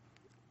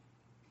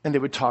 and they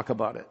would talk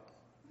about it.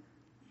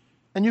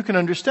 And you can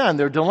understand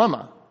their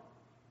dilemma.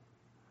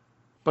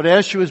 But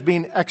as she was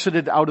being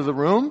exited out of the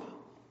room,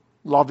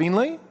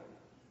 lovingly,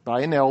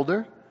 by an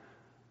elder,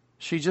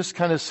 she just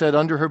kind of said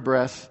under her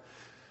breath,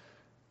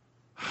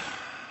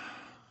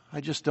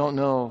 I just don't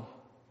know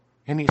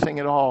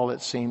anything at all,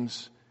 it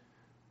seems.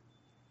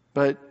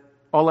 But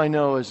all I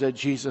know is that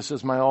Jesus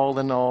is my all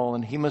in all,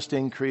 and He must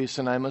increase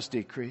and I must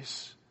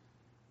decrease.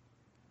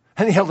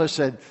 And the elder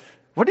said,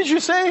 what did you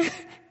say?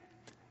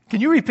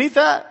 Can you repeat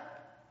that?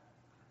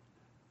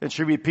 And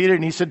she repeated,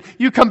 and he said,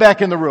 you come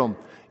back in the room.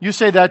 You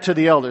say that to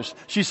the elders.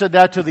 She said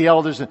that to the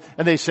elders, and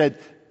they said,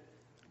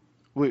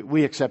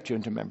 we accept you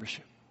into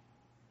membership.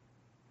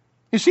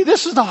 You see,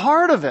 this is the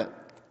heart of it.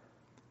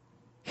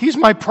 He's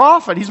my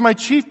prophet. He's my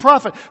chief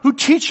prophet who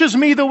teaches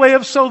me the way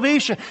of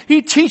salvation.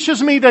 He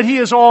teaches me that He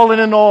is all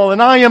in all,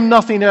 and I am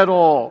nothing at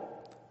all.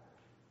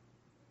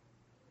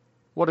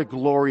 What a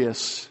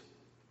glorious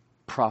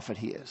prophet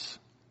He is.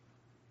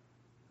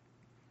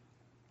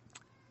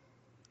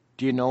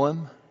 Do you know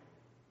Him?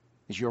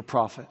 He's your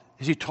prophet.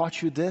 Has He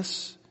taught you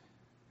this?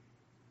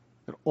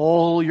 That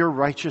all your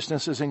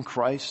righteousness is in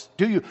Christ?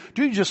 Do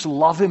you just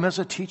love Him as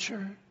a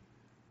teacher?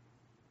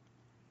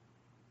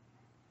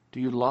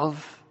 Do you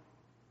love,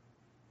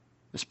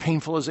 as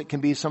painful as it can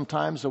be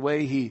sometimes, the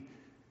way He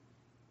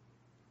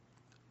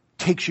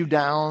takes you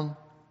down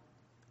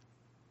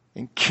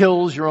and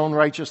kills your own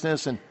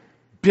righteousness and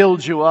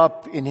builds you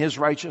up in His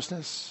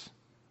righteousness?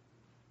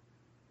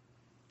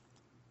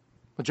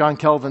 Well, John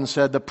Calvin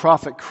said, the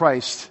prophet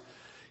Christ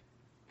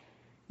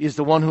is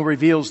the one who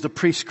reveals the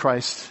priest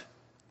Christ.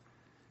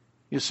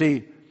 You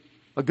see,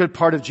 a good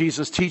part of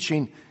Jesus'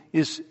 teaching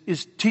is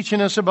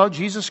teaching us about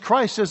Jesus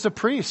Christ as the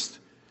priest.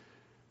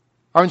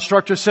 Our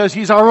instructor says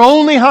He's our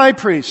only high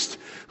priest,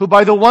 who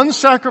by the one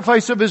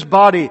sacrifice of His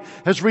body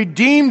has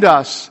redeemed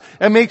us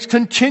and makes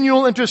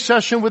continual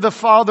intercession with the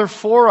Father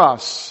for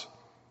us.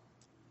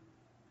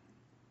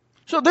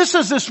 So this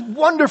is this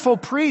wonderful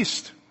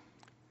priest,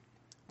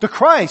 the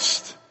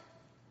Christ,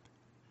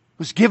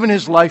 who's given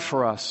His life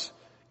for us,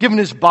 given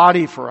His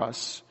body for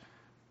us,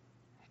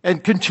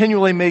 and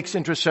continually makes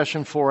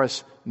intercession for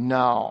us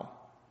now.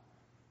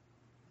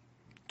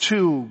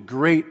 2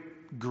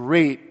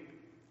 great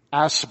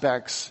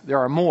aspects. There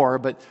are more,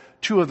 but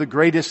 2 of the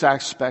greatest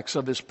aspects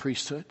of His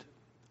priesthood.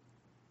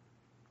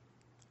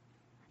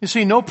 You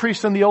see, no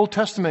priest in the Old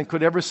Testament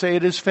could ever say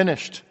it is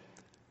finished.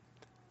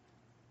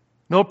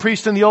 No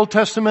priest in the Old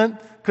Testament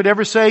could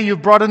ever say,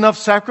 you've brought enough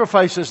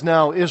sacrifices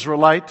now,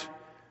 Israelite.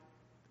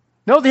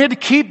 No, they had to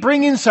keep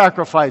bringing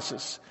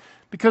sacrifices,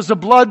 because the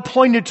blood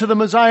pointed to the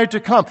Messiah to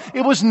come.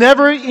 It was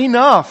never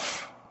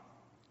enough.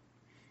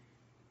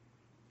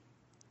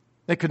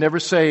 They could never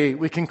say,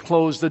 we can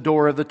close the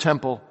door of the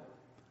temple.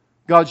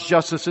 God's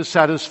justice is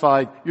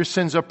satisfied. Your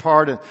sins are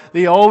pardoned.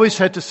 They always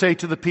had to say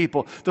to the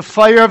people, the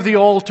fire of the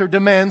altar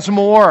demands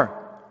more.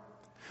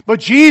 But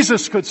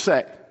Jesus could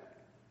say,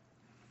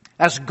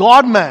 as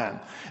God-man,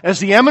 as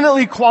the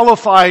eminently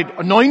qualified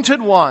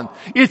anointed one,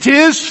 it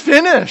is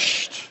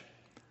finished.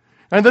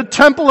 And the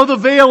temple of the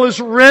veil is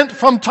rent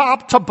from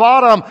top to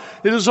bottom.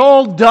 It is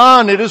all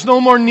done. It is no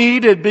more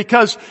needed,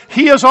 because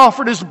He has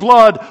offered His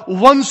blood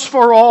once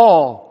for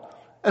all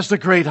as the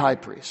great high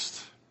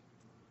priest.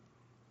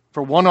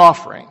 For one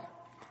offering,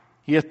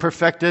 he hath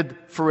perfected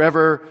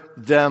forever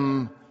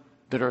them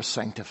that are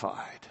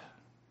sanctified.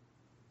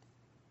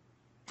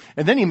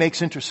 And then he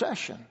makes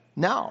intercession.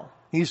 Now,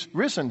 he's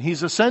risen,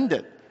 he's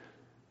ascended.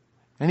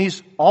 And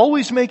he's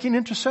always making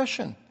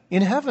intercession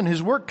in heaven.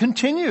 His work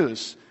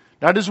continues.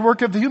 Not his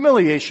work of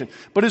humiliation,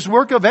 but his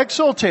work of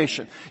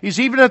exaltation.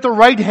 He's even at the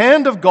right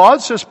hand of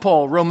God, says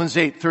Paul, Romans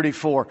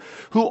 8:34,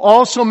 who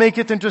also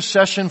maketh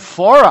intercession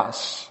for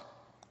us.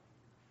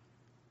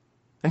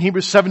 And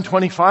Hebrews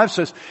 7:25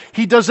 says,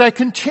 he does that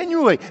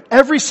continually,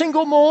 every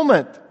single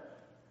moment.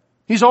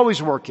 He's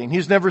always working.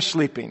 He's never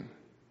sleeping.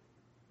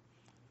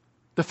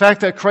 The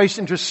fact that Christ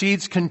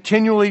intercedes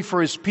continually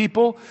for his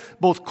people,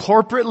 both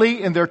corporately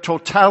in their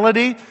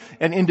totality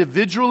and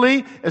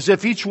individually, as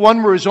if each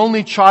one were his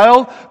only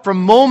child,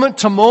 from moment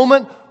to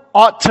moment,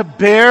 ought to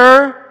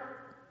bear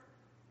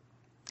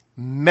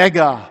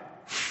mega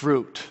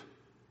fruit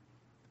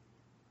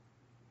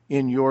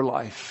in your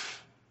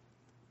life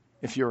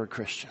if you're a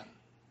Christian.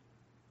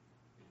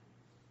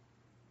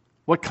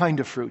 What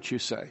kind of fruit, you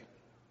say?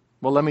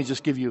 Well, let me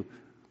just give you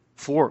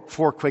four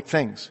quick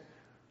things.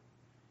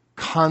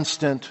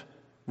 Constant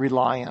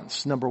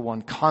reliance. Number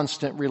one,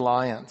 constant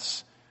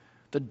reliance.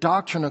 The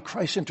doctrine of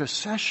Christ's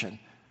intercession.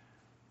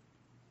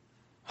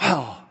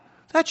 Well,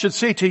 that should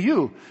say to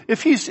you,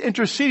 if he's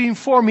interceding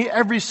for me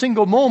every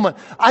single moment,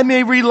 I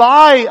may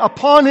rely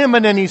upon him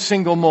in any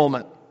single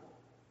moment.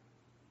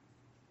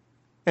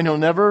 And he'll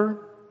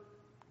never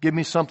give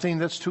me something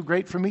that's too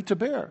great for me to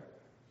bear.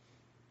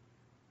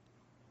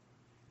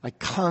 I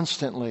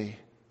constantly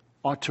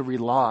ought to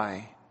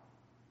rely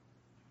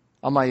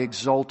on my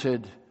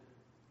exalted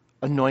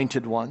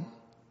Anointed One.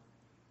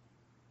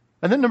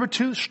 And then number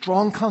two,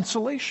 strong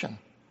consolation.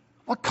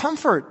 What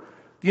comfort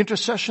the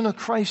intercession of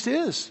Christ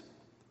is.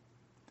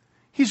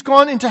 He's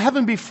gone into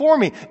heaven before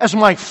me as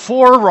my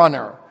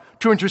forerunner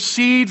to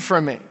intercede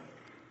for me.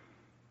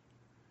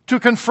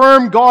 To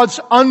confirm God's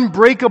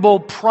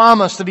unbreakable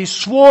promise that he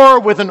swore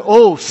with an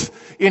oath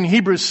in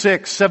Hebrews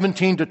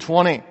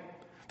 6:17-20,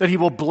 that he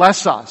will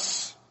bless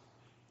us.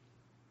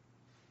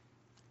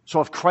 So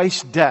if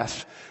Christ's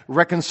death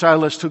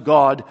reconcile us to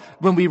God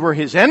when we were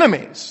his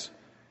enemies,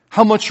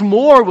 how much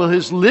more will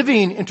his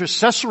living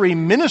intercessory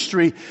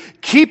ministry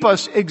keep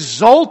us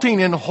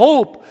exulting in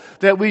hope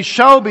that we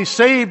shall be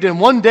saved and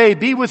one day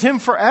be with him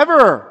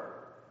forever.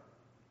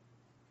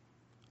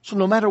 So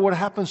no matter what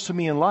happens to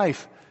me in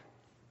life,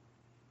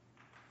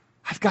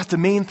 I've got the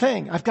main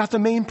thing. I've got the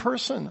main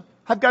person.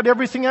 I've got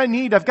everything I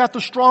need. I've got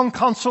the strong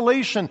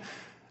consolation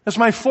as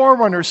my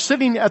forerunner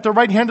sitting at the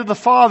right hand of the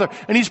Father.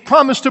 And he's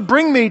promised to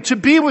bring me to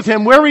be with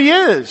him where he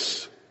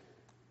is.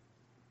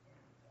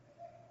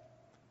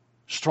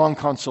 Strong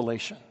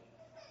consolation.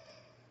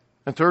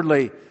 And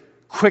thirdly,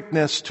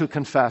 quickness to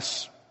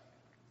confess.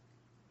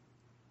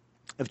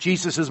 If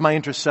Jesus is my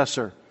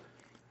intercessor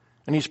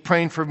and he's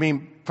praying for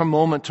me from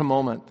moment to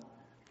moment,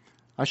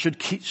 I should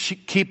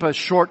keep a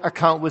short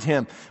account with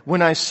him.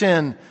 When I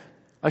sin,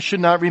 I should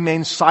not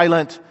remain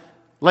silent,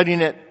 letting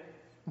it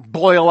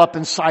boil up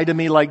inside of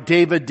me like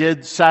David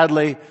did,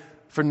 sadly,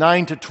 for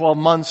 9 to 12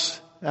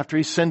 months after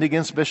he sinned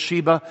against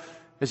Bathsheba,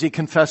 as he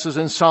confesses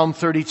in Psalm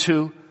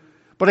 32.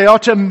 But I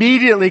ought to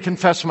immediately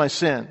confess my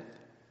sin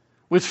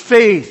with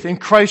faith in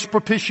Christ's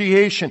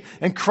propitiation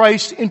and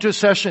Christ's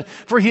intercession,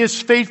 for he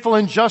is faithful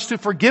and just to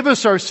forgive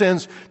us our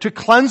sins, to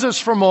cleanse us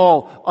from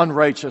all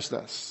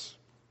unrighteousness.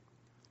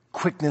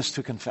 Quickness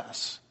to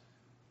confess.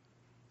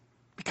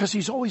 Because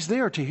he's always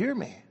there to hear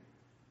me.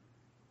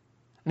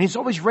 And he's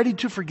always ready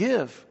to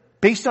forgive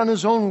based on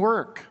his own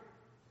work.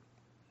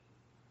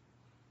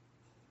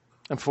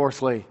 And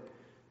fourthly,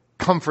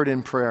 comfort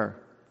in prayer.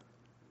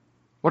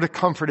 What a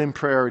comfort in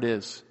prayer it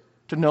is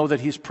to know that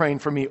he's praying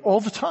for me all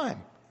the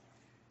time.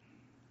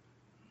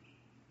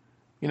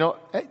 You know,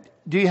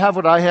 do you have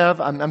what I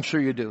have? I'm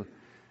sure you do.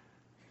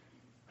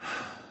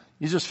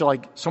 You just feel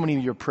like so many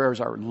of your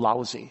prayers are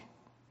lousy,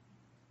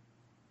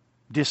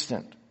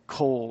 distant,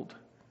 cold,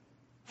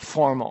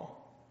 formal.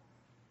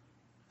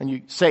 And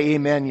you say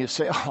amen, you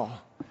say, oh,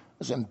 it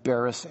was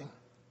embarrassing.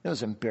 It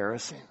was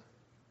embarrassing.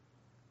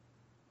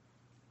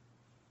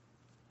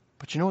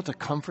 But you know what the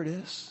comfort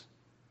is?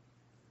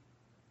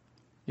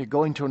 You're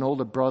going to an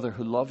older brother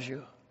who loves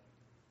you.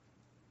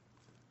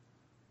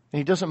 And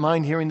he doesn't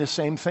mind hearing the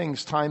same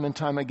things time and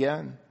time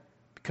again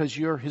because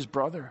you're his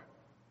brother.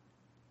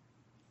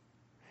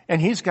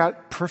 And he's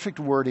got perfect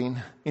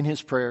wording in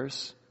his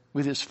prayers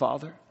with his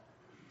Father.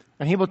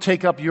 And he will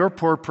take up your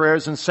poor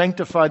prayers and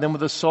sanctify them with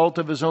the salt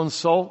of his own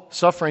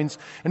sufferings.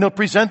 And he'll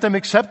present them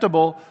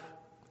acceptable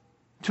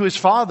to his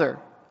Father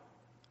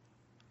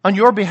on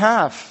your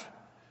behalf.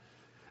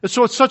 And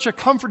so it's such a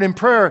comfort in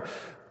prayer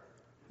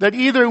that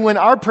either when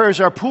our prayers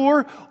are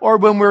poor or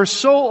when we're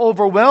so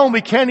overwhelmed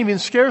we can't even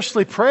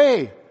scarcely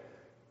pray.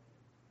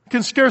 We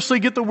can scarcely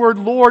get the word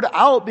Lord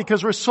out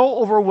because we're so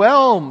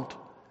overwhelmed.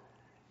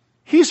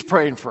 He's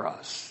praying for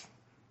us.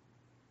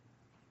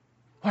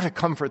 What a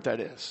comfort that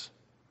is.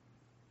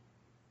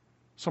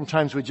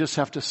 Sometimes we just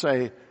have to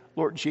say,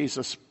 Lord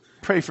Jesus,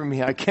 pray for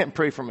me. I can't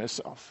pray for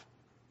myself.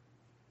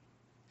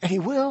 And He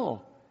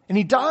will. And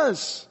He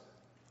does.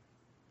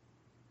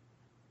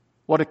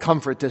 What a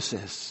comfort this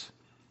is.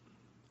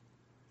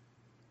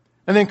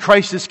 And then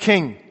Christ is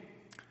King.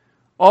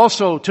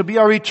 Also, to be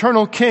our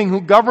eternal King who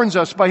governs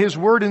us by His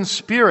Word and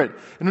Spirit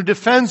and who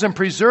defends and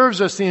preserves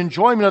us the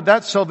enjoyment of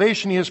that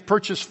salvation He has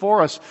purchased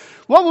for us.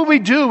 What will we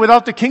do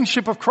without the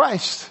kingship of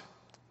Christ?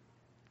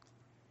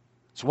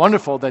 It's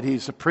wonderful that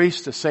He's a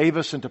priest to save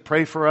us and to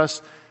pray for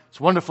us. It's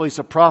wonderful He's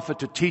a prophet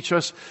to teach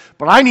us.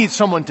 But I need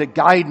someone to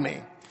guide me.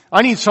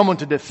 I need someone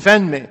to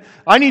defend me.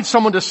 I need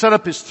someone to set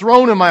up His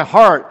throne in my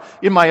heart,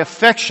 in my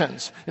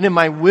affections, and in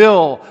my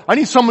will. I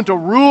need someone to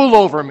rule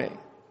over me,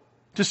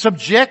 to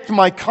subject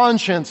my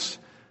conscience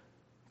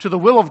to the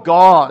will of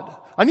God.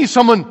 I need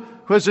someone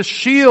who has a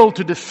shield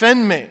to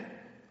defend me.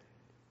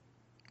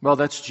 Well,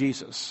 that's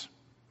Jesus.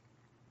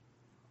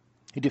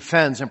 He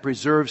defends and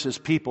preserves His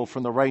people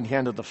from the right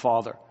hand of the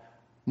Father,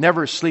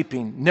 never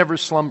sleeping, never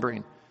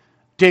slumbering,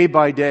 day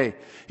by day.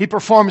 He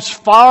performs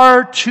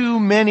far too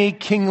many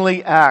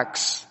kingly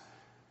acts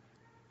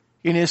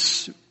in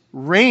His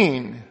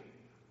reign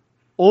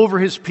over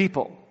His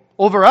people,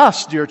 over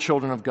us, dear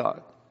children of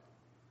God,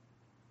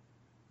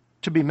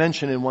 to be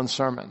mentioned in one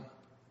sermon.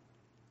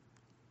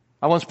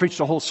 I once preached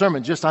a whole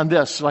sermon just on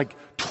this, like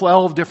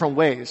 12 different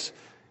ways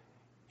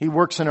He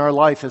works in our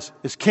life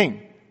as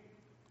King.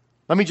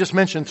 Let me just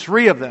mention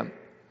 3 of them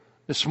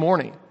this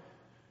morning.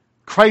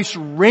 Christ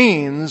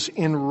reigns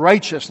in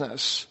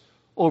righteousness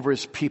over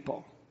His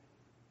people.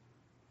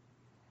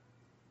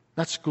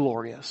 That's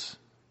glorious.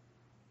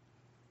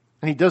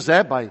 And He does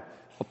that by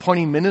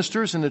appointing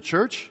ministers in the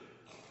church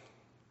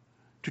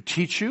to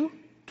teach you,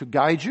 to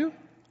guide you.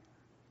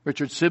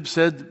 Richard Sibbes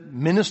said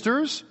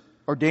ministers,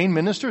 ordained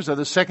ministers, are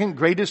the second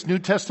greatest New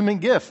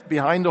Testament gift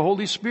behind the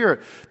Holy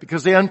Spirit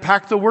because they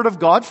unpack the Word of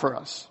God for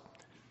us.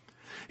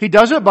 He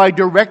does it by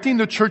directing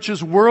the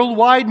church's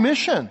worldwide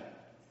mission.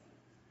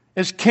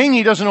 As King,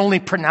 He doesn't only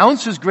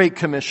pronounce His Great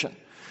Commission,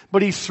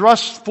 but He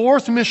thrusts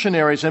forth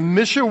missionaries and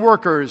mission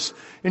workers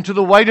into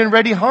the white and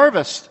ready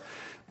harvest.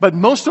 But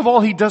most of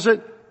all, He does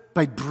it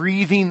by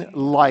breathing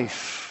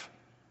life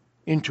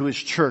into His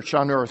church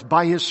on earth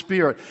by His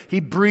Spirit. He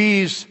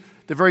breathes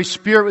the very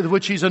Spirit with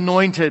which He's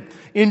anointed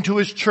into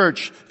His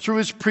church through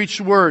His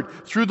preached word,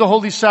 through the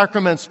holy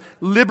sacraments,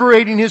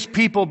 liberating His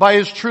people by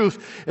His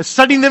truth,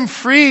 setting them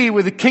free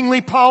with the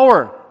kingly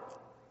power,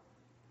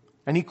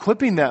 and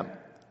equipping them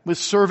with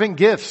servant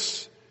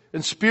gifts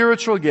and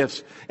spiritual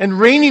gifts, and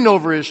reigning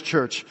over His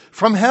church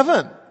from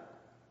heaven.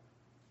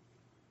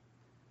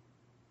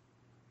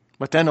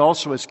 But then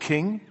also as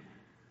King,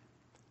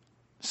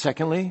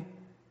 secondly,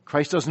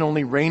 Christ doesn't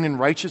only reign in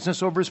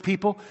righteousness over His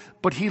people,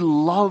 but He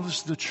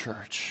loves the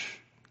church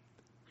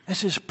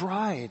as His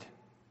bride.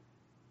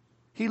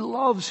 He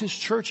loves His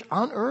church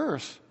on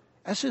earth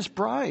as His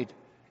bride.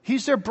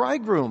 He's their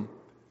bridegroom.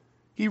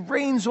 He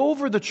reigns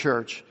over the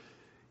church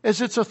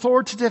as its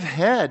authoritative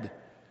head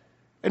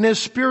and as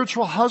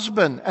spiritual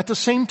husband at the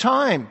same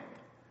time,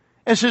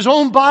 as His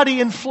own body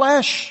and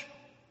flesh,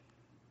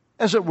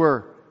 as it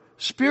were,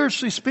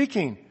 spiritually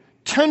speaking,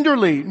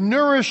 tenderly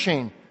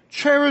nourishing,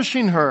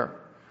 cherishing her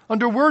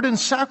under word and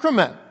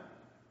sacrament.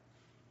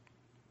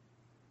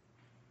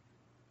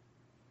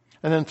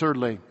 And then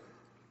thirdly,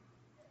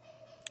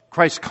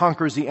 Christ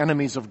conquers the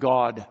enemies of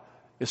God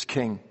as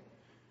King.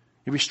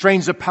 He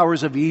restrains the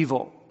powers of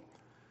evil.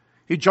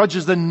 He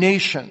judges the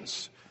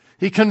nations.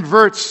 He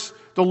converts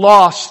the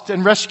lost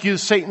and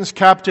rescues Satan's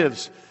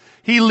captives.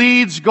 He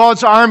leads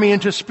God's army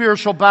into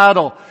spiritual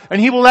battle, and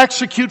He will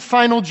execute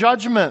final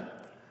judgment.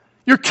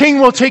 Your King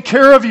will take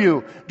care of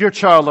you, dear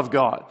child of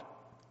God.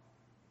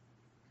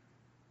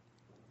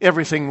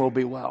 Everything will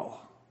be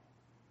well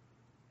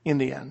in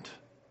the end,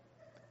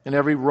 and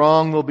every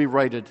wrong will be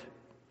righted,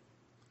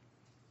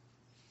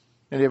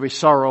 and every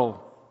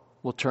sorrow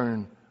will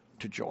turn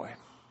to joy.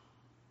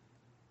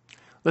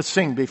 Let's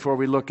sing before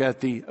we look at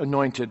the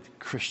anointed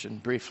Christian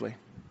briefly.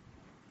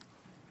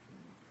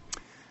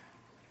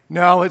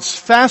 Now, it's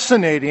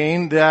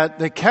fascinating that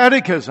the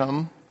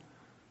Catechism,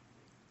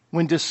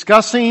 when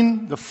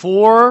discussing the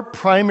 4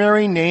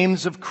 primary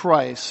names of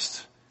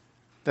Christ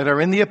that are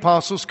in the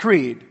Apostles'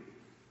 Creed,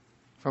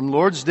 from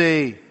Lord's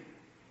Day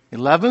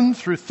 11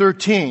 through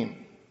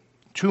 13,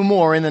 2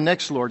 more in the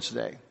next Lord's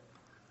Day,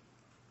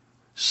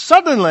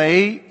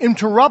 suddenly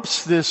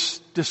interrupts this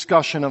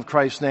discussion of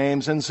Christ's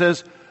names and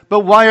says,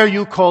 but why are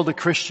you called a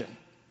Christian?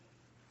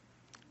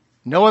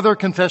 No other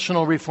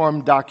confessional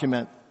reform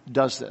document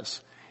does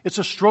this. It's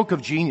a stroke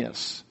of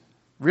genius.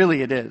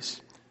 Really it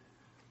is.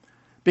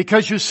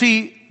 Because you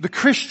see, the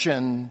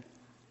Christian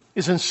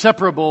is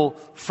inseparable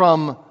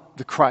from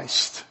the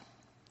Christ.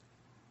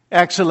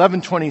 Acts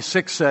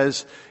 11:26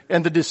 says,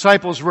 and the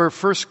disciples were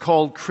first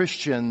called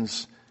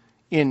Christians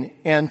in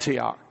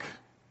Antioch.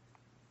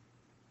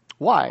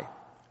 Why?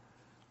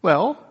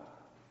 Well,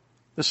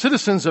 the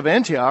citizens of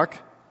Antioch,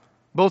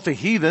 both the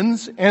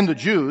heathens and the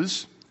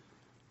Jews,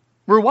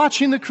 were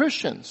watching the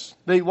Christians.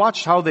 They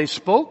watched how they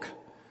spoke.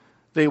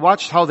 They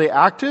watched how they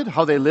acted,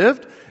 how they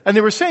lived. And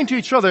they were saying to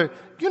each other,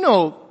 you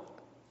know,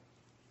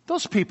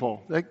 those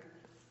people, like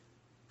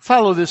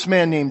follow this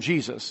man named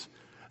Jesus.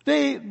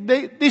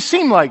 They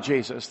seem like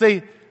Jesus.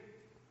 They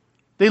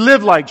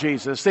live like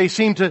Jesus. They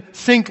seem to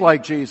think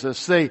like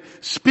Jesus. They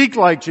speak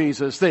like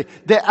Jesus. They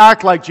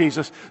act like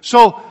Jesus.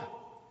 So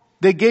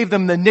they gave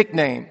them the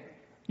nickname,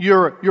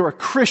 you're a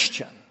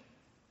Christian.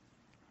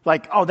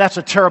 Like, oh, that's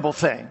a terrible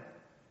thing.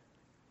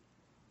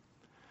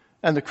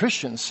 And the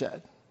Christians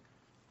said,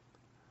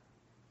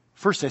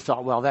 first they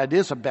thought, well, that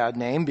is a bad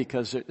name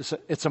because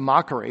it's a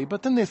mockery.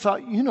 But then they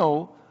thought,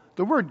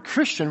 the word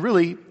Christian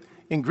really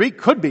in Greek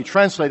could be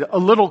translated a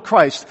little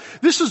Christ.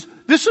 This is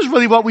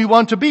really what we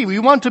want to be. We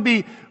want to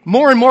be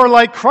more and more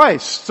like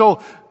Christ.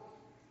 So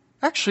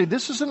actually,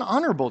 this is an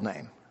honorable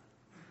name.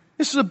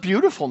 This is a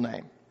beautiful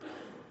name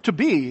to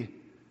be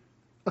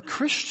a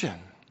Christian.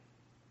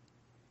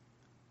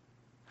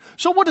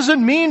 So what does it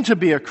mean to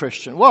be a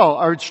Christian? Well,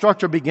 our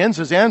instructor begins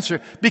his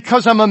answer,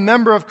 because I'm a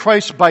member of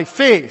Christ by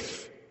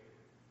faith,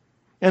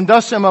 and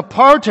thus am a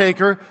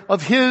partaker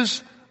of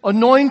His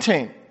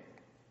anointing.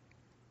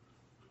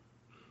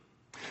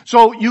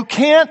 So you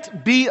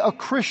can't be a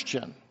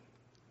Christian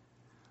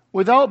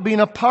without being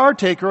a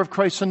partaker of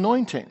Christ's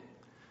anointing.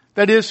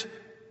 That is,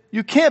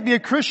 you can't be a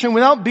Christian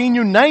without being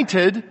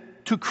united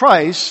to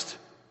Christ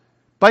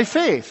by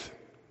faith.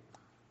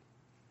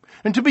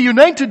 And to be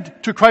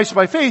united to Christ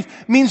by faith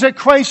means that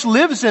Christ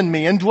lives in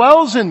me and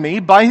dwells in me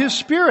by His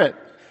Spirit.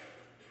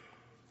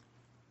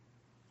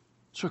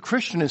 So a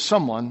Christian is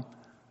someone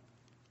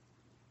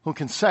who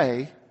can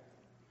say,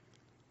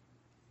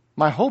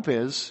 my hope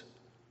is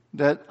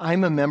that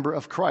I'm a member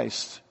of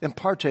Christ and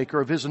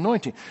partaker of His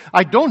anointing.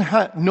 I don't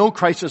know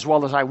Christ as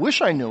well as I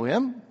wish I knew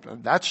Him.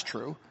 That's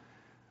true.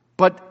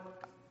 But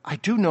I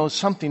do know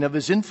something of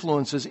His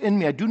influences in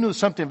me. I do know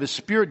something of His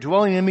Spirit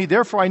dwelling in me.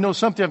 Therefore, I know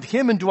something of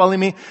Him indwelling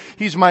me.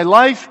 He's my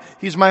life.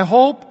 He's my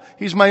hope.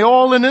 He's my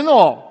all and in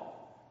all.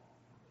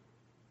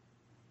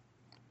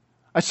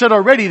 I said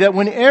already that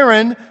when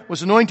Aaron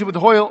was anointed with the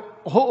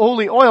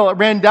holy oil, it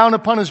ran down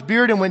upon his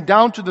beard and went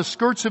down to the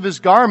skirts of his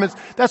garments.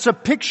 That's a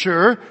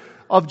picture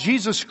of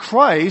Jesus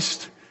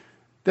Christ,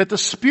 that the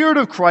Spirit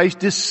of Christ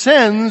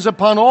descends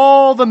upon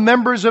all the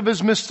members of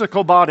His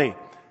mystical body.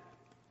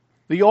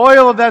 The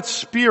oil of that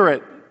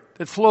Spirit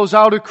that flows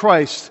out of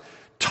Christ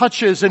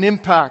touches and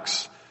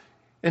impacts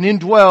and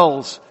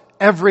indwells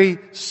every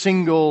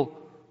single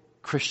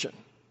Christian.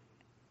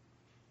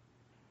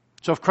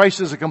 So if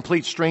Christ is a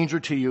complete stranger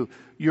to you,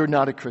 you're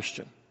not a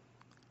Christian.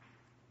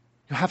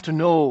 You have to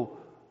know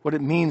what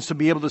it means to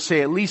be able to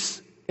say, at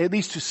least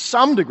to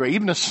some degree,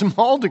 even a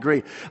small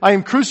degree, I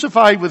am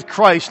crucified with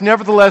Christ.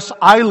 Nevertheless,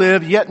 I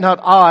live, yet not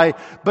I,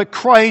 but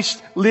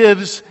Christ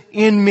lives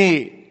in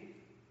me.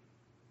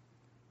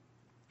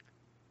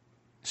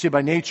 See,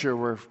 by nature,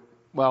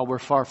 we're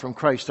far from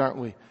Christ, aren't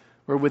we?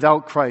 We're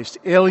without Christ,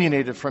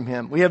 alienated from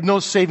Him. We have no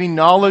saving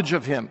knowledge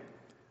of Him.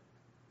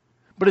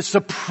 But it's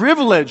the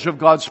privilege of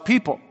God's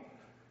people.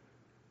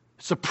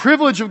 It's the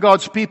privilege of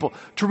God's people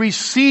to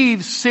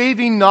receive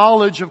saving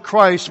knowledge of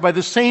Christ by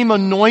the same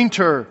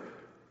anointer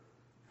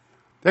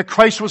that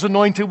Christ was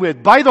anointed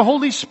with, by the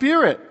Holy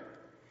Spirit,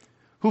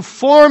 who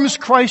forms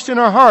Christ in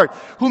our heart,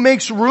 who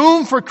makes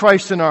room for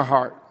Christ in our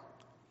heart,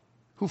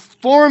 who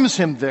forms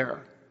Him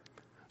there,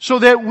 so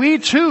that we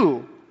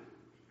too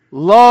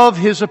love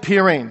His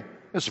appearing.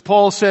 As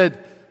Paul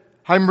said,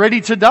 I'm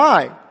ready to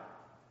die.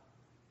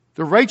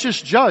 The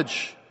righteous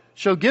judge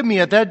shall give me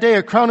at that day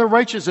a crown of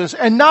righteousness,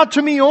 and not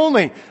to me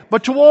only,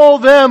 but to all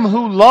them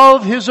who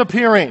love His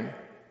appearing.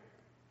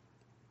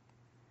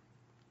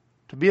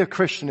 To be a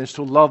Christian is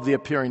to love the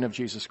appearing of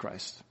Jesus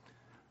Christ.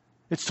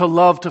 It's to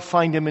love to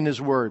find Him in His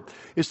Word.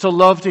 It's to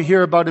love to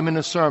hear about Him in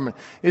a sermon.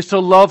 It's to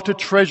love to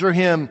treasure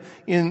Him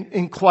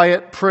in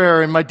quiet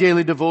prayer in my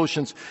daily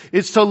devotions.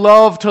 It's to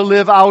love to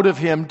live out of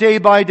Him day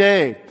by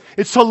day.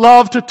 It's to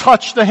love to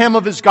touch the hem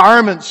of His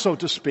garments, so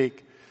to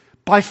speak,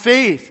 by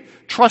faith,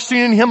 trusting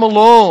in Him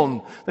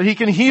alone, that He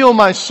can heal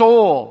my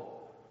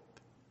soul.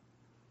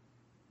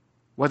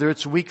 Whether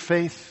it's weak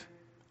faith,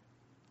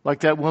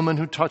 like that woman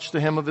who touched the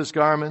hem of His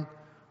garment,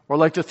 or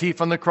like the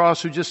thief on the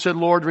cross who just said,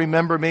 Lord,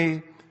 remember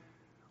me.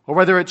 Or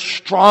whether it's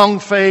strong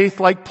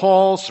faith, like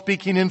Paul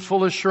speaking in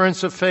full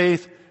assurance of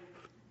faith.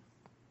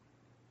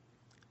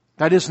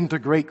 That isn't the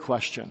great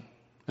question.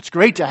 It's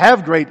great to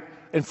have great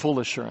and full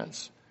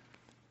assurance.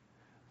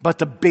 But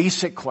the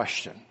basic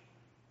question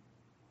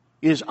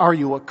is, are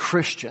you a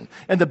Christian?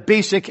 And the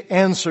basic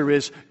answer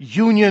is,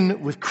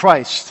 union with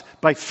Christ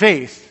by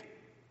faith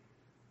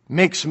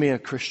makes me a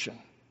Christian.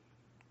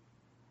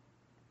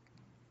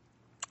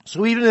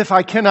 So even if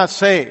I cannot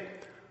say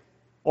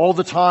all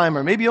the time,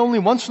 or maybe only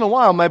once in a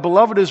while, my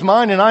beloved is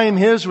mine and I am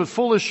His with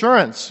full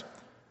assurance,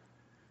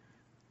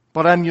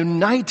 but I'm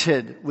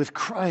united with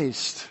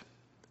Christ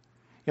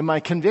in my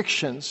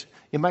convictions,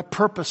 in my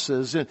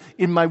purposes,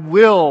 in my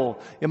will,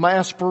 in my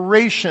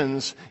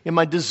aspirations, in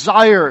my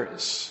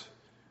desires,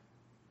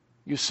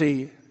 you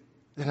see,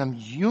 then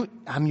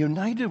I'm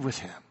united with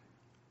Him.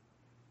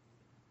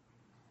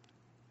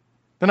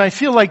 then I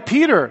feel like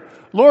Peter.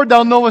 Lord,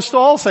 thou knowest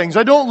all things.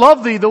 I don't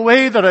love thee the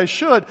way that I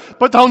should,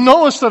 but thou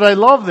knowest that I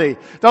love thee.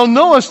 Thou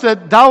knowest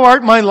that thou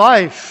art my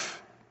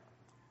life.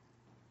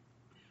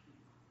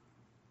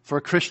 For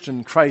a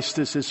Christian, Christ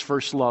is his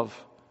first love.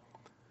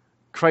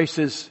 Christ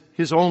is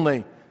his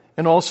only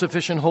and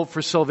all-sufficient hope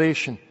for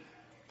salvation.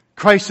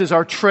 Christ is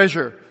our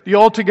treasure, the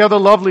altogether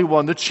lovely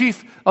one, the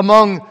chief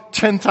among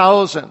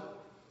 10,000.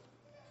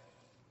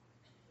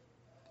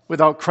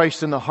 Without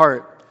Christ in the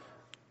heart,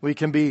 we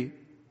can be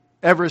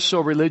ever so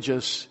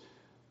religious,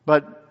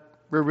 but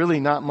we're really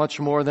not much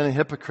more than a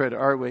hypocrite,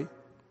 are we?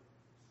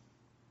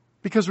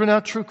 Because we're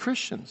not true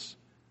Christians.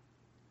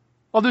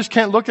 Others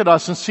can't look at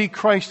us and see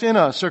Christ in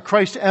us or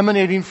Christ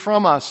emanating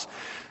from us.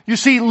 You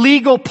see,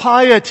 legal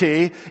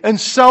piety and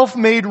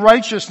self-made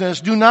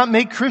righteousness do not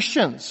make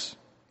Christians.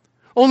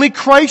 Only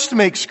Christ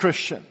makes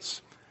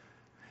Christians.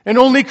 And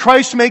only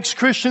Christ makes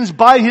Christians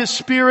by His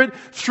Spirit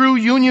through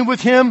union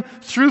with Him,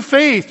 through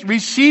faith,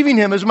 receiving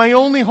Him as my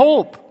only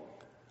hope.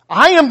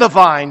 I am the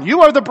vine,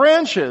 you are the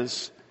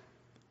branches.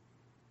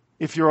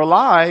 If you're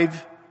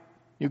alive,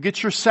 you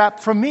get your sap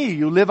from me.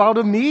 You live out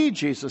of me,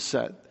 Jesus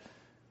said.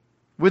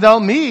 Without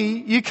me,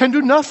 you can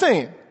do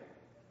nothing.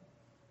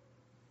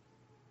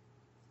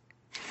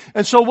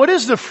 And so what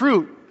is the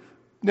fruit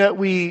that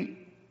we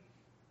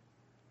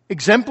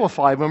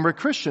exemplify when we're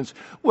Christians?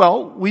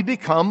 Well, we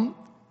become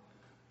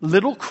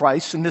little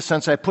Christ, in this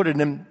sense I put it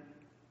in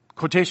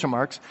quotation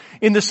marks,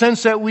 in the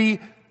sense that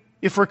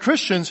if we're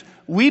Christians,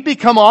 we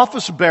become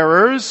office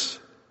bearers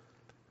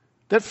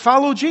that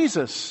follow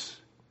Jesus.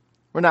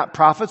 We're not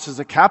prophets as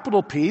a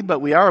capital P, but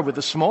we are with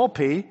a small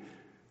p.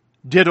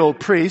 Ditto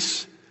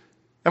priests.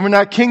 And we're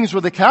not kings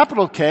with a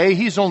capital K.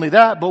 He's only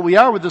that, but we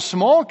are with a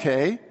small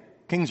k.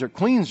 Kings or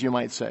queens, you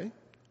might say.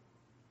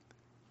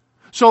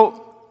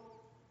 So,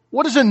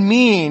 what does it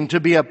mean to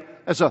be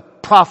as a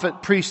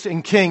prophet, priest,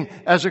 and king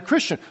as a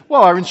Christian?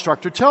 Well, our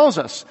instructor tells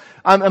us.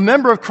 I'm a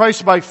member of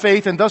Christ by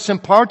faith and thus am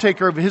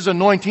partaker of His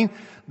anointing.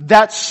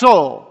 That's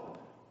so.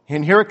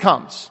 And here it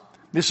comes.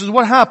 This is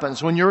what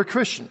happens when you're a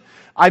Christian.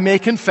 I may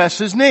confess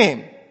His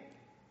name.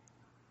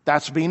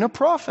 That's being a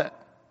prophet.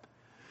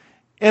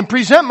 And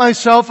present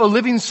myself a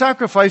living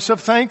sacrifice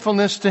of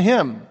thankfulness to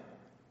Him.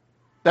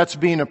 That's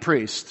being a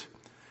priest.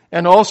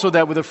 And also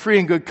that with a free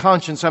and good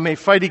conscience I may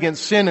fight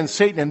against sin and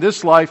Satan in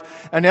this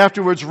life and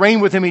afterwards reign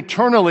with Him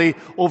eternally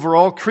over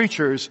all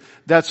creatures.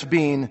 That's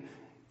being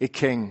a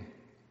king.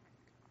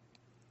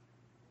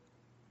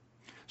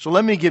 So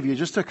let me give you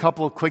just a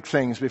couple of quick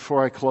things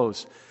before I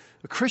close.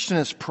 A Christian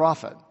as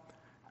prophet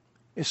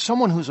is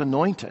someone who's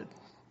anointed,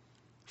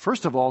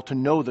 first of all, to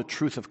know the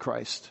truth of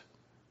Christ.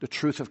 The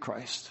truth of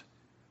Christ.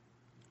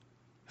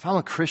 If I'm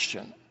a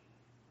Christian,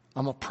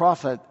 I'm a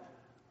prophet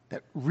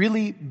that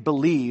really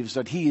believes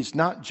that He is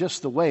not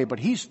just the way, but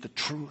He's the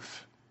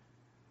truth.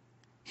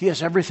 He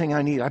has everything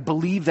I need. I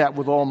believe that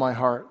with all my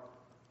heart.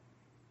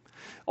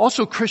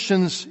 Also,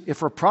 Christians,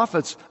 if we're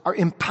prophets, are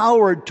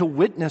empowered to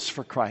witness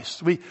for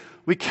Christ.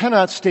 We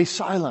cannot stay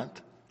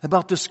silent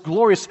about this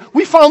glorious...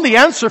 We found the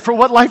answer for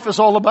what life is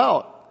all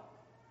about.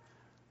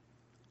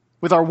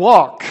 With our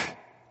walk,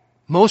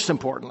 most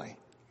importantly.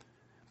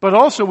 But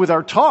also with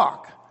our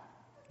talk.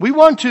 We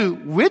want to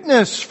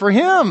witness for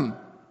Him.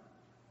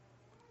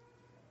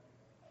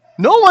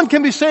 No one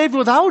can be saved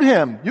without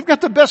Him. You've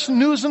got the best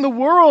news in the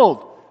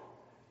world.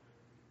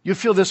 You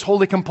feel this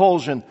holy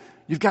compulsion.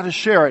 You've got to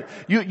share it.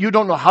 You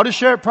don't know how to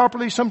share it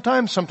properly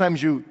sometimes.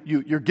 Sometimes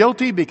you're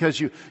guilty because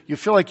you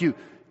feel like you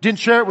didn't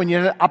share it when you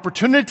had an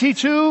opportunity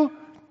to.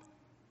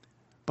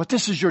 But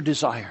this is your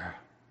desire.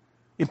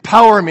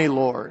 Empower me,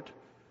 Lord,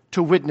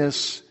 to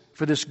witness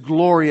for this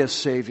glorious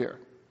Savior.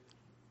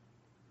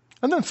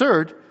 And then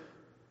third,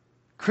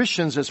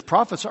 Christians as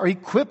prophets are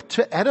equipped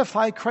to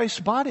edify Christ's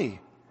body.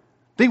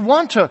 They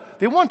want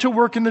to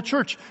work in the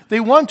church.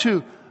 They want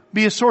to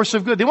be a source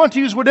of good. They want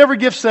to use whatever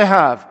gifts they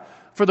have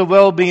for the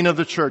well-being of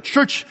the church.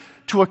 Church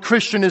to a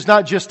Christian is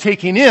not just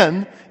taking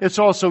in, it's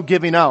also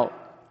giving out.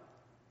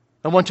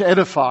 I want to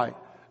edify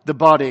the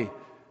body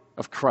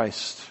of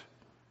Christ.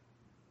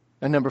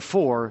 And number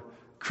 4,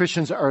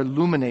 Christians are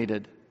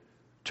illuminated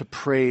to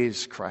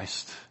praise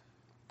Christ.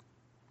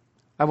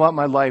 I want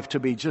my life to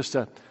be just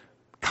a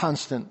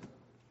constant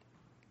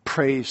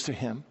praise to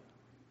Him.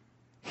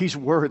 He's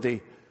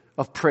worthy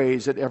of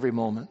praise at every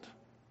moment.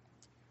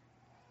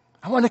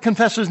 I want to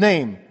confess His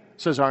name,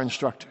 says our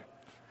instructor,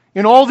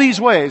 in all these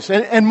ways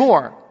and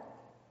more.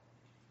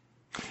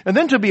 And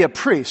then to be a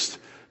priest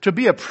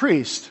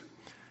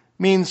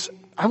means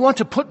I want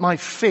to put my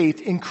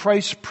faith in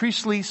Christ's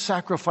priestly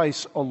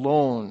sacrifice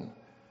alone.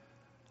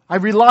 I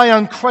rely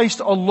on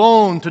Christ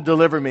alone to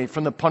deliver me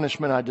from the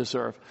punishment I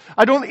deserve.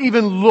 I don't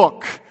even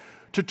look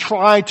to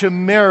try to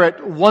merit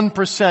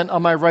 1%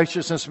 of my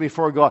righteousness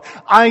before God.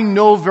 I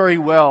know very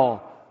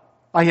well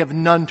I have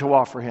none to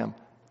offer Him.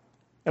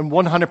 And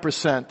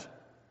 100%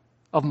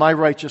 of my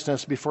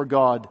righteousness before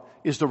God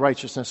is the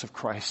righteousness of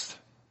Christ.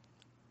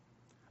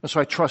 And so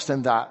I trust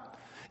in that.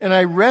 And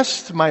I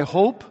rest my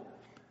hope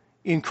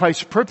in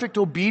Christ's perfect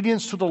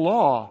obedience to the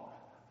law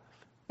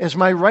as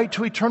my right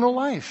to eternal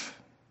life.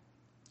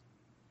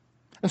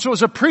 And so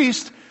as a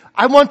priest,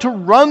 I want to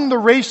run the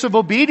race of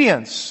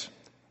obedience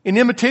in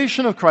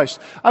imitation of Christ.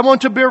 I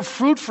want to bear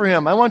fruit for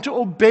Him. I want to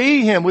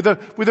obey Him with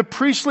a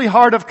priestly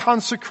heart of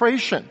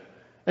consecration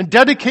and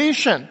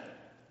dedication.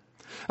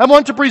 I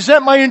want to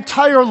present my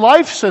entire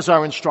life, says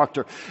our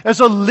instructor, as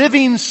a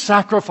living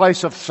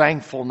sacrifice of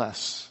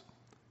thankfulness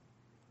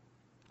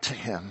to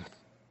Him.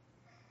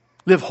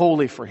 Live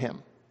holy for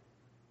Him.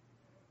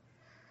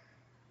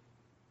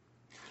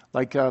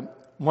 Like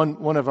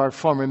one of our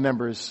former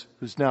members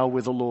who's now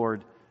with the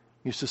Lord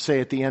used to say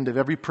at the end of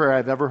every prayer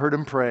I've ever heard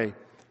him pray,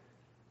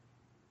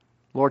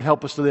 Lord,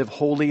 help us to live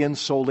wholly and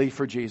solely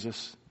for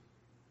Jesus.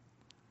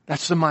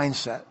 That's the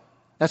mindset.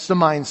 That's the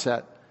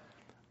mindset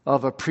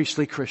of a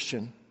priestly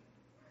Christian.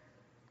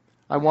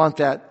 I want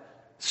that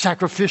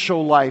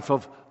sacrificial life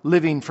of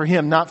living for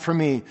Him, not for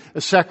me.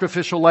 A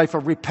sacrificial life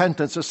of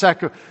repentance.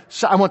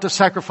 I want to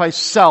sacrifice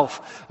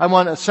self. I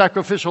want a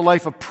sacrificial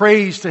life of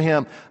praise to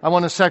Him. I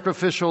want a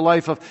sacrificial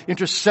life of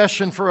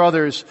intercession for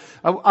others.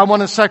 I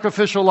want a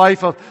sacrificial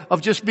life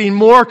of just being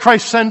more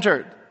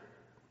Christ-centered.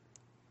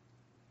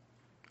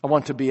 I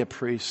want to be a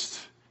priest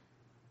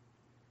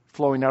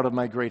flowing out of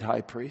my great high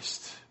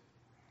priest.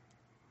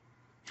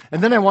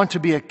 And then I want to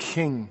be a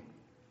king.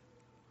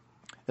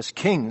 As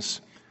kings,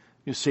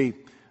 you see,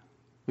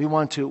 we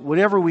want to,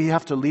 whatever we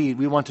have to lead,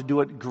 we want to do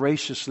it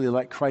graciously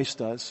like Christ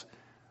does.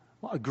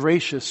 A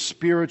gracious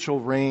spiritual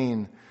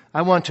reign.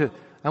 I want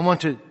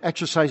to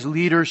exercise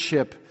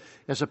leadership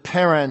as a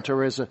parent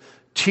or as a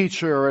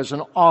teacher or as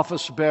an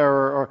office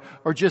bearer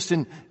or just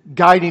in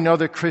guiding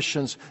other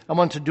Christians. I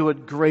want to do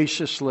it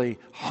graciously,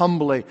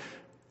 humbly.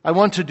 I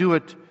want to do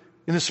it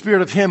in the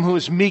spirit of Him who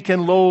is meek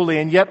and lowly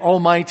and yet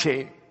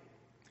almighty.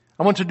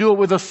 I want to do it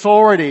with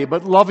authority,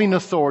 but loving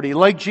authority,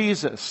 like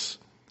Jesus.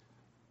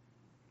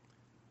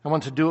 I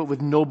want to do it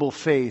with noble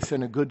faith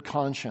and a good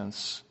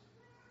conscience.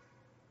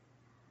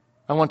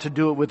 I want to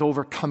do it with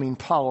overcoming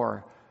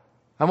power.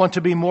 I want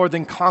to be more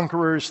than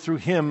conquerors through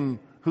Him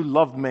who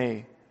loved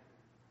me.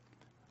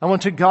 I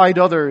want to guide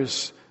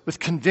others with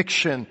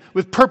conviction,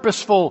 with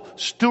purposeful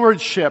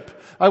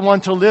stewardship. I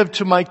want to live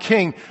to my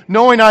King,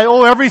 knowing I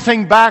owe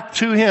everything back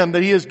to Him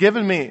that He has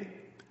given me.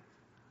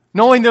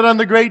 Knowing that on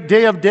the great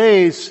day of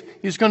days,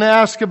 He's going to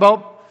ask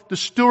about the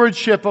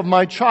stewardship of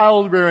my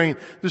child-rearing,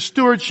 the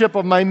stewardship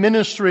of my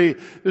ministry,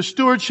 the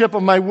stewardship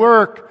of my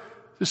work,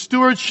 the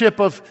stewardship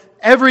of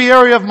every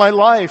area of my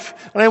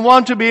life. And I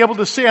want to be able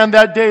to say on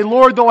that day,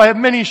 Lord, though I have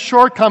many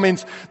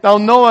shortcomings, Thou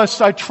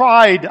knowest I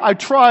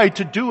tried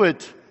to do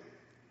it.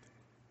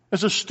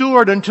 As a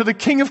steward unto the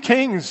King of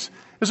Kings,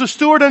 as a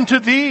steward unto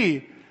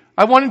Thee,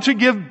 I wanted to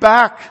give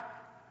back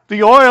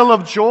the oil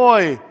of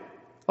joy,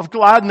 of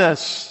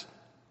gladness,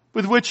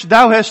 with which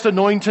Thou hast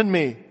anointed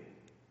me.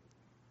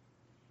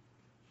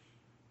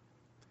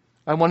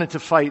 I wanted to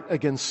fight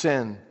against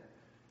sin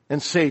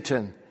and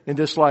Satan in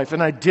this life.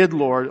 And I did,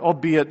 Lord,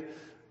 albeit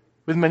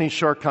with many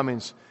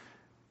shortcomings.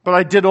 But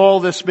I did all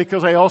this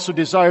because I also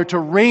desire to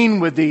reign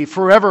with Thee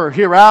forever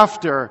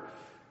hereafter,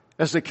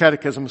 as the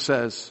Catechism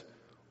says,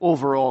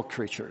 over all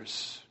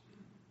creatures.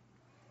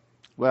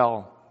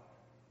 Well,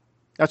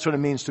 that's what it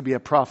means to be a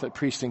prophet,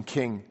 priest, and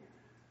king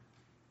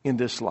in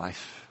this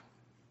life.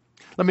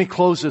 Let me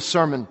close this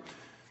sermon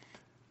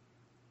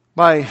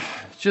by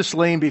just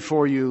laying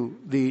before you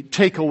the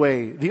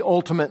takeaway, the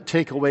ultimate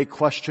takeaway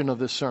question of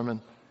this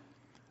sermon.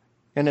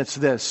 And it's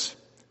this: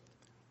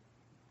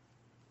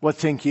 what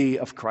think ye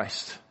of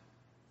Christ?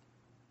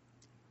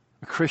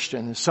 A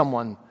Christian is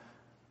someone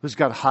who's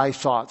got high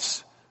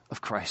thoughts of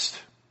Christ.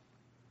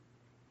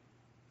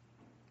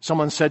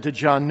 Someone said to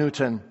John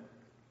Newton,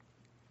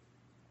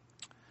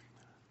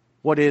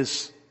 what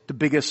is the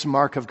biggest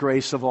mark of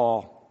grace of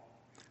all?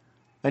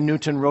 And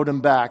Newton wrote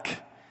him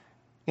back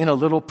in a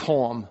little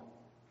poem,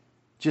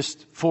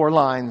 just 4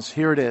 lines.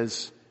 Here it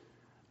is.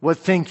 What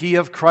think ye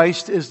of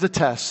Christ is the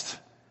test,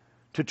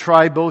 to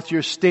try both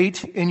your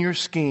state and your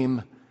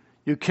scheme.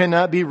 You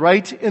cannot be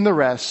right in the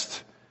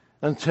rest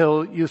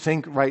until you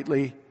think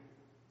rightly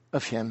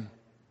of Him.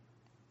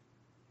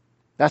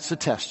 That's the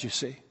test, you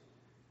see.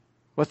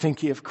 What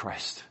think ye of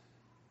Christ?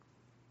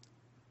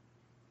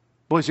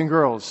 Boys and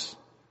girls,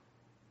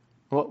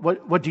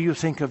 what do you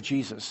think of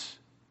Jesus?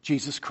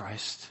 Jesus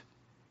Christ.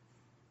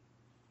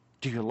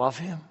 Do you love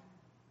Him?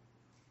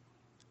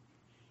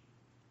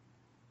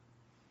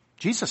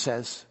 Jesus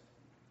says,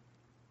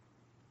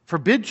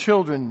 forbid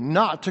children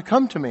not to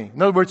come to me.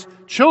 In other words,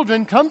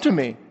 children, come to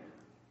me,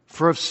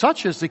 for of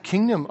such is the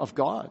kingdom of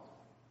God.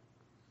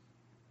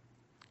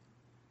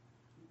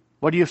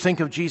 What do you think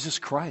of Jesus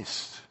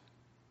Christ?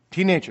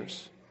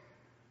 Teenagers.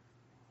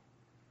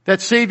 That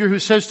Savior who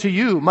says to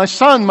you, my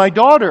son, my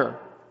daughter,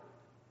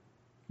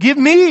 give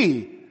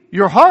me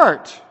your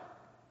heart.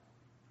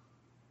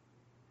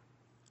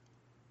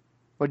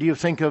 What do you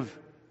think of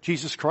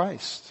Jesus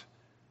Christ?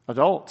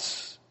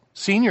 Adults,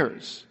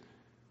 seniors,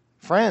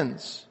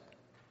 friends.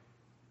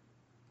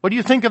 What do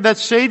you think of that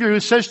Savior who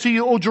says to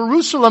you, O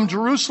Jerusalem,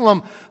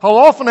 Jerusalem, how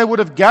often I would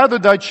have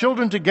gathered thy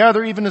children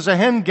together, even as a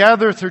hen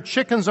gathereth her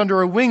chickens under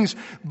her wings,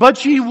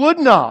 but ye would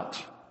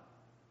not.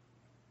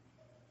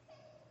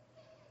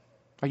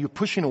 Are you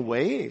pushing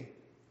away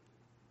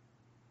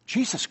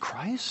Jesus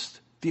Christ,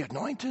 the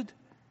Anointed?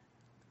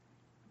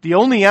 The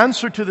only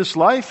answer to this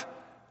life?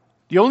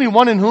 The only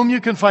one in whom you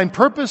can find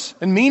purpose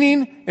and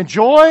meaning and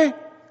joy?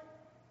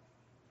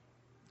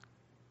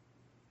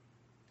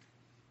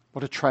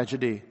 What a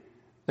tragedy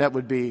that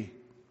would be.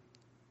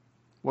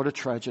 What a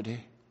tragedy.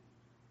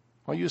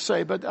 Well, you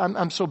say, but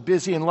I'm so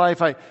busy in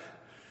life. I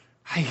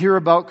hear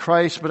about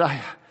Christ, but I'm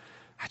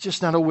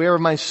just not aware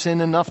of my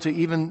sin enough to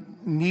even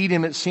need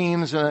Him, it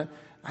seems.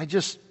 I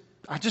just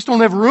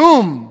don't have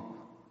room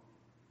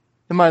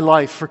in my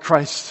life for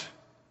Christ.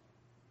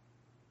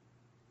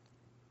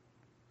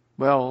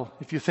 Well,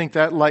 if you think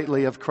that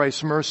lightly of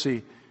Christ's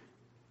mercy,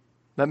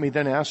 let me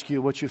then ask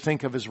you what you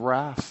think of His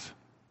wrath.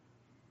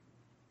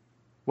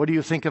 What do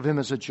you think of Him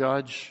as a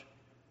judge?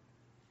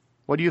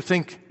 What do you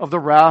think of the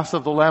wrath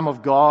of the Lamb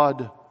of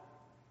God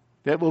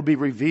that will be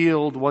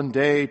revealed one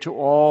day to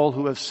all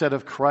who have said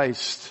of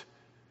Christ,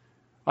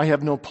 I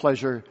have no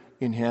pleasure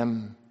in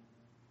Him?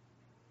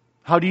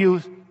 How do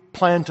you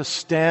plan to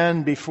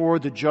stand before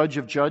the Judge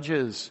of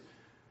Judges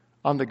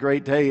on the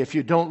great day if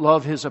you don't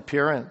love His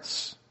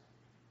appearance?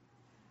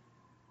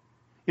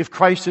 If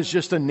Christ is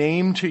just a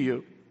name to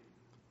you,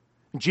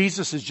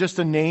 Jesus is just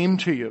a name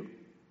to you,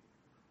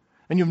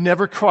 and you've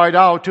never cried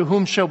out, to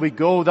whom shall we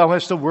go? Thou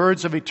hast the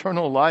words of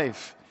eternal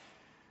life.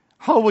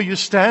 How will you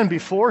stand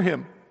before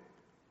Him?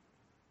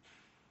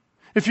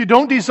 If you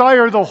don't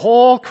desire the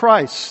whole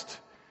Christ,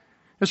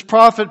 His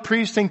prophet,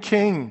 priest, and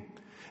king,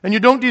 and you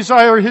don't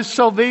desire His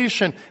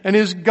salvation and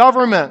His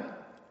government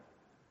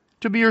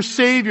to be your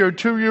Savior,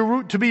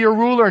 to be your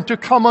ruler, and to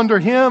come under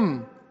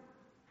Him,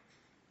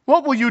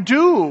 what will you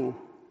do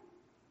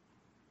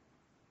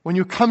when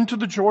you come to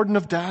the Jordan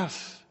of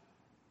death?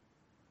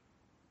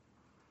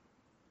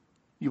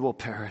 You will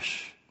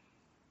perish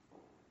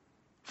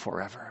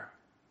forever.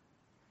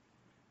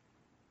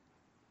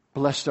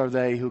 Blessed are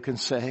they who can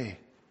say,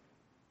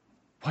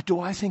 what do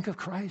I think of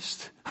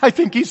Christ? I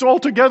think He's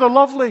altogether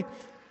lovely.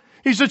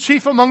 He's the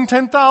chief among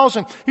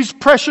 10,000. He's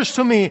precious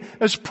to me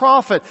as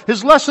prophet.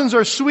 His lessons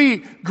are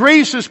sweet.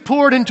 Grace is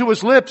poured into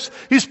His lips.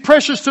 He's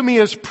precious to me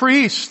as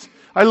priest.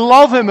 I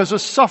love Him as a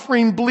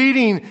suffering,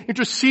 bleeding,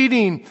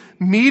 interceding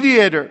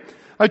mediator.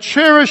 I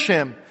cherish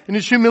Him in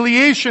His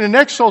humiliation and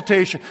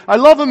exaltation. I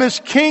love Him as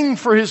king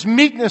for His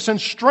meekness and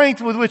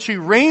strength with which He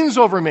reigns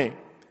over me.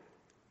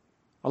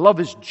 I love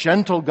His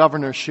gentle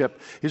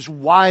governorship, His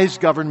wise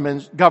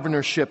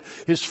governorship,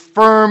 His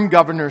firm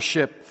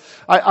governorship.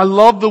 I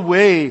love the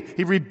way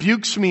He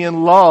rebukes me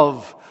in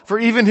love, for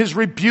even His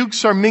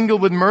rebukes are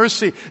mingled with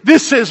mercy.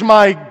 This is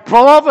my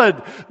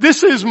beloved.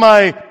 This is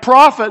my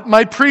prophet,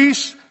 my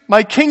priest,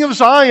 my King of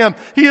Zion.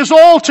 He is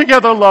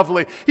altogether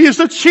lovely. He is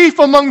the chief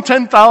among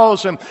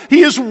 10,000.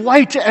 He is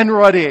white and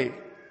ruddy.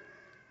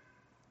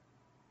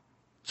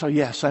 So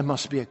yes, I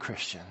must be a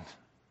Christian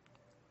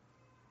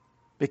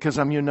because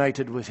I'm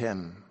united with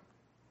Him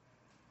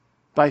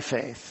by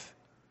faith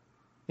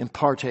and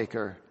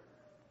partaker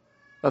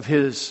of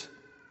His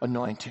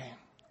anointing.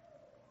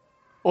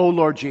 Oh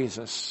Lord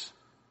Jesus,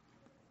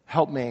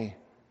 help me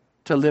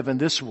to live in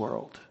this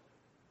world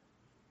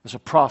as a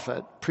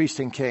prophet,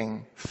 priest, and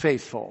king,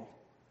 faithful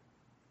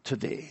to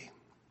Thee.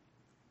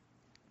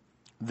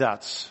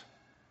 That's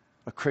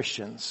a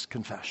Christian's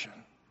confession.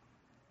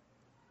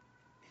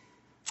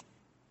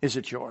 Is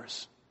it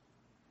yours?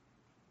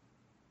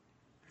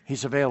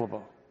 He's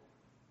available.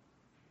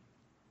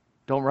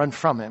 Don't run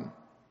from Him.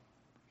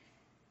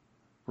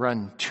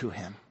 Run to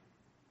Him.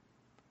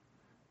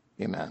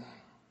 Amen.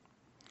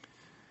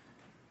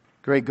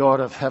 Great God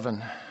of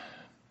heaven,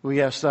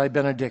 we ask Thy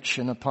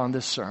benediction upon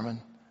this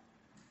sermon.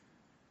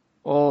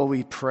 Oh,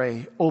 we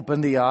pray,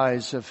 open the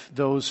eyes of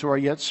those who are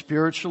yet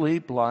spiritually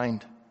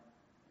blind.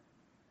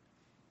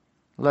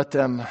 Let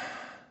them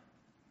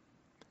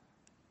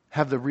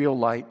have the real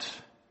light,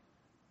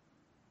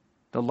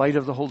 the light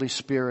of the Holy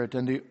Spirit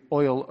and the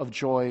oil of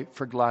joy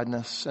for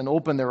gladness, and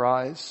open their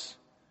eyes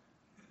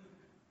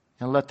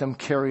and let them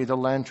carry the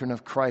lantern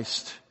of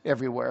Christ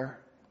everywhere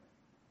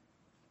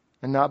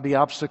and not be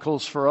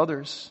obstacles for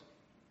others,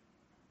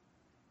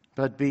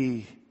 but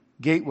be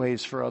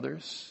gateways for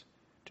others,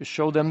 to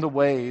show them the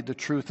way, the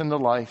truth, and the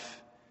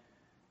life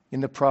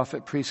in the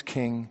prophet, priest,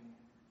 king,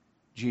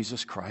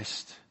 Jesus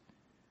Christ.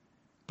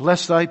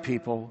 Bless Thy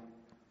people.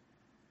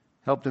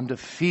 Help them to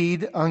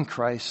feed on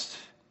Christ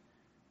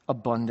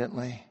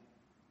abundantly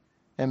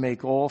and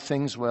make all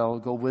things well.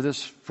 Go with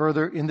us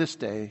further in this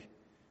day.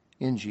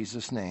 In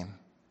Jesus' name,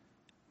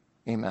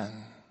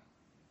 amen.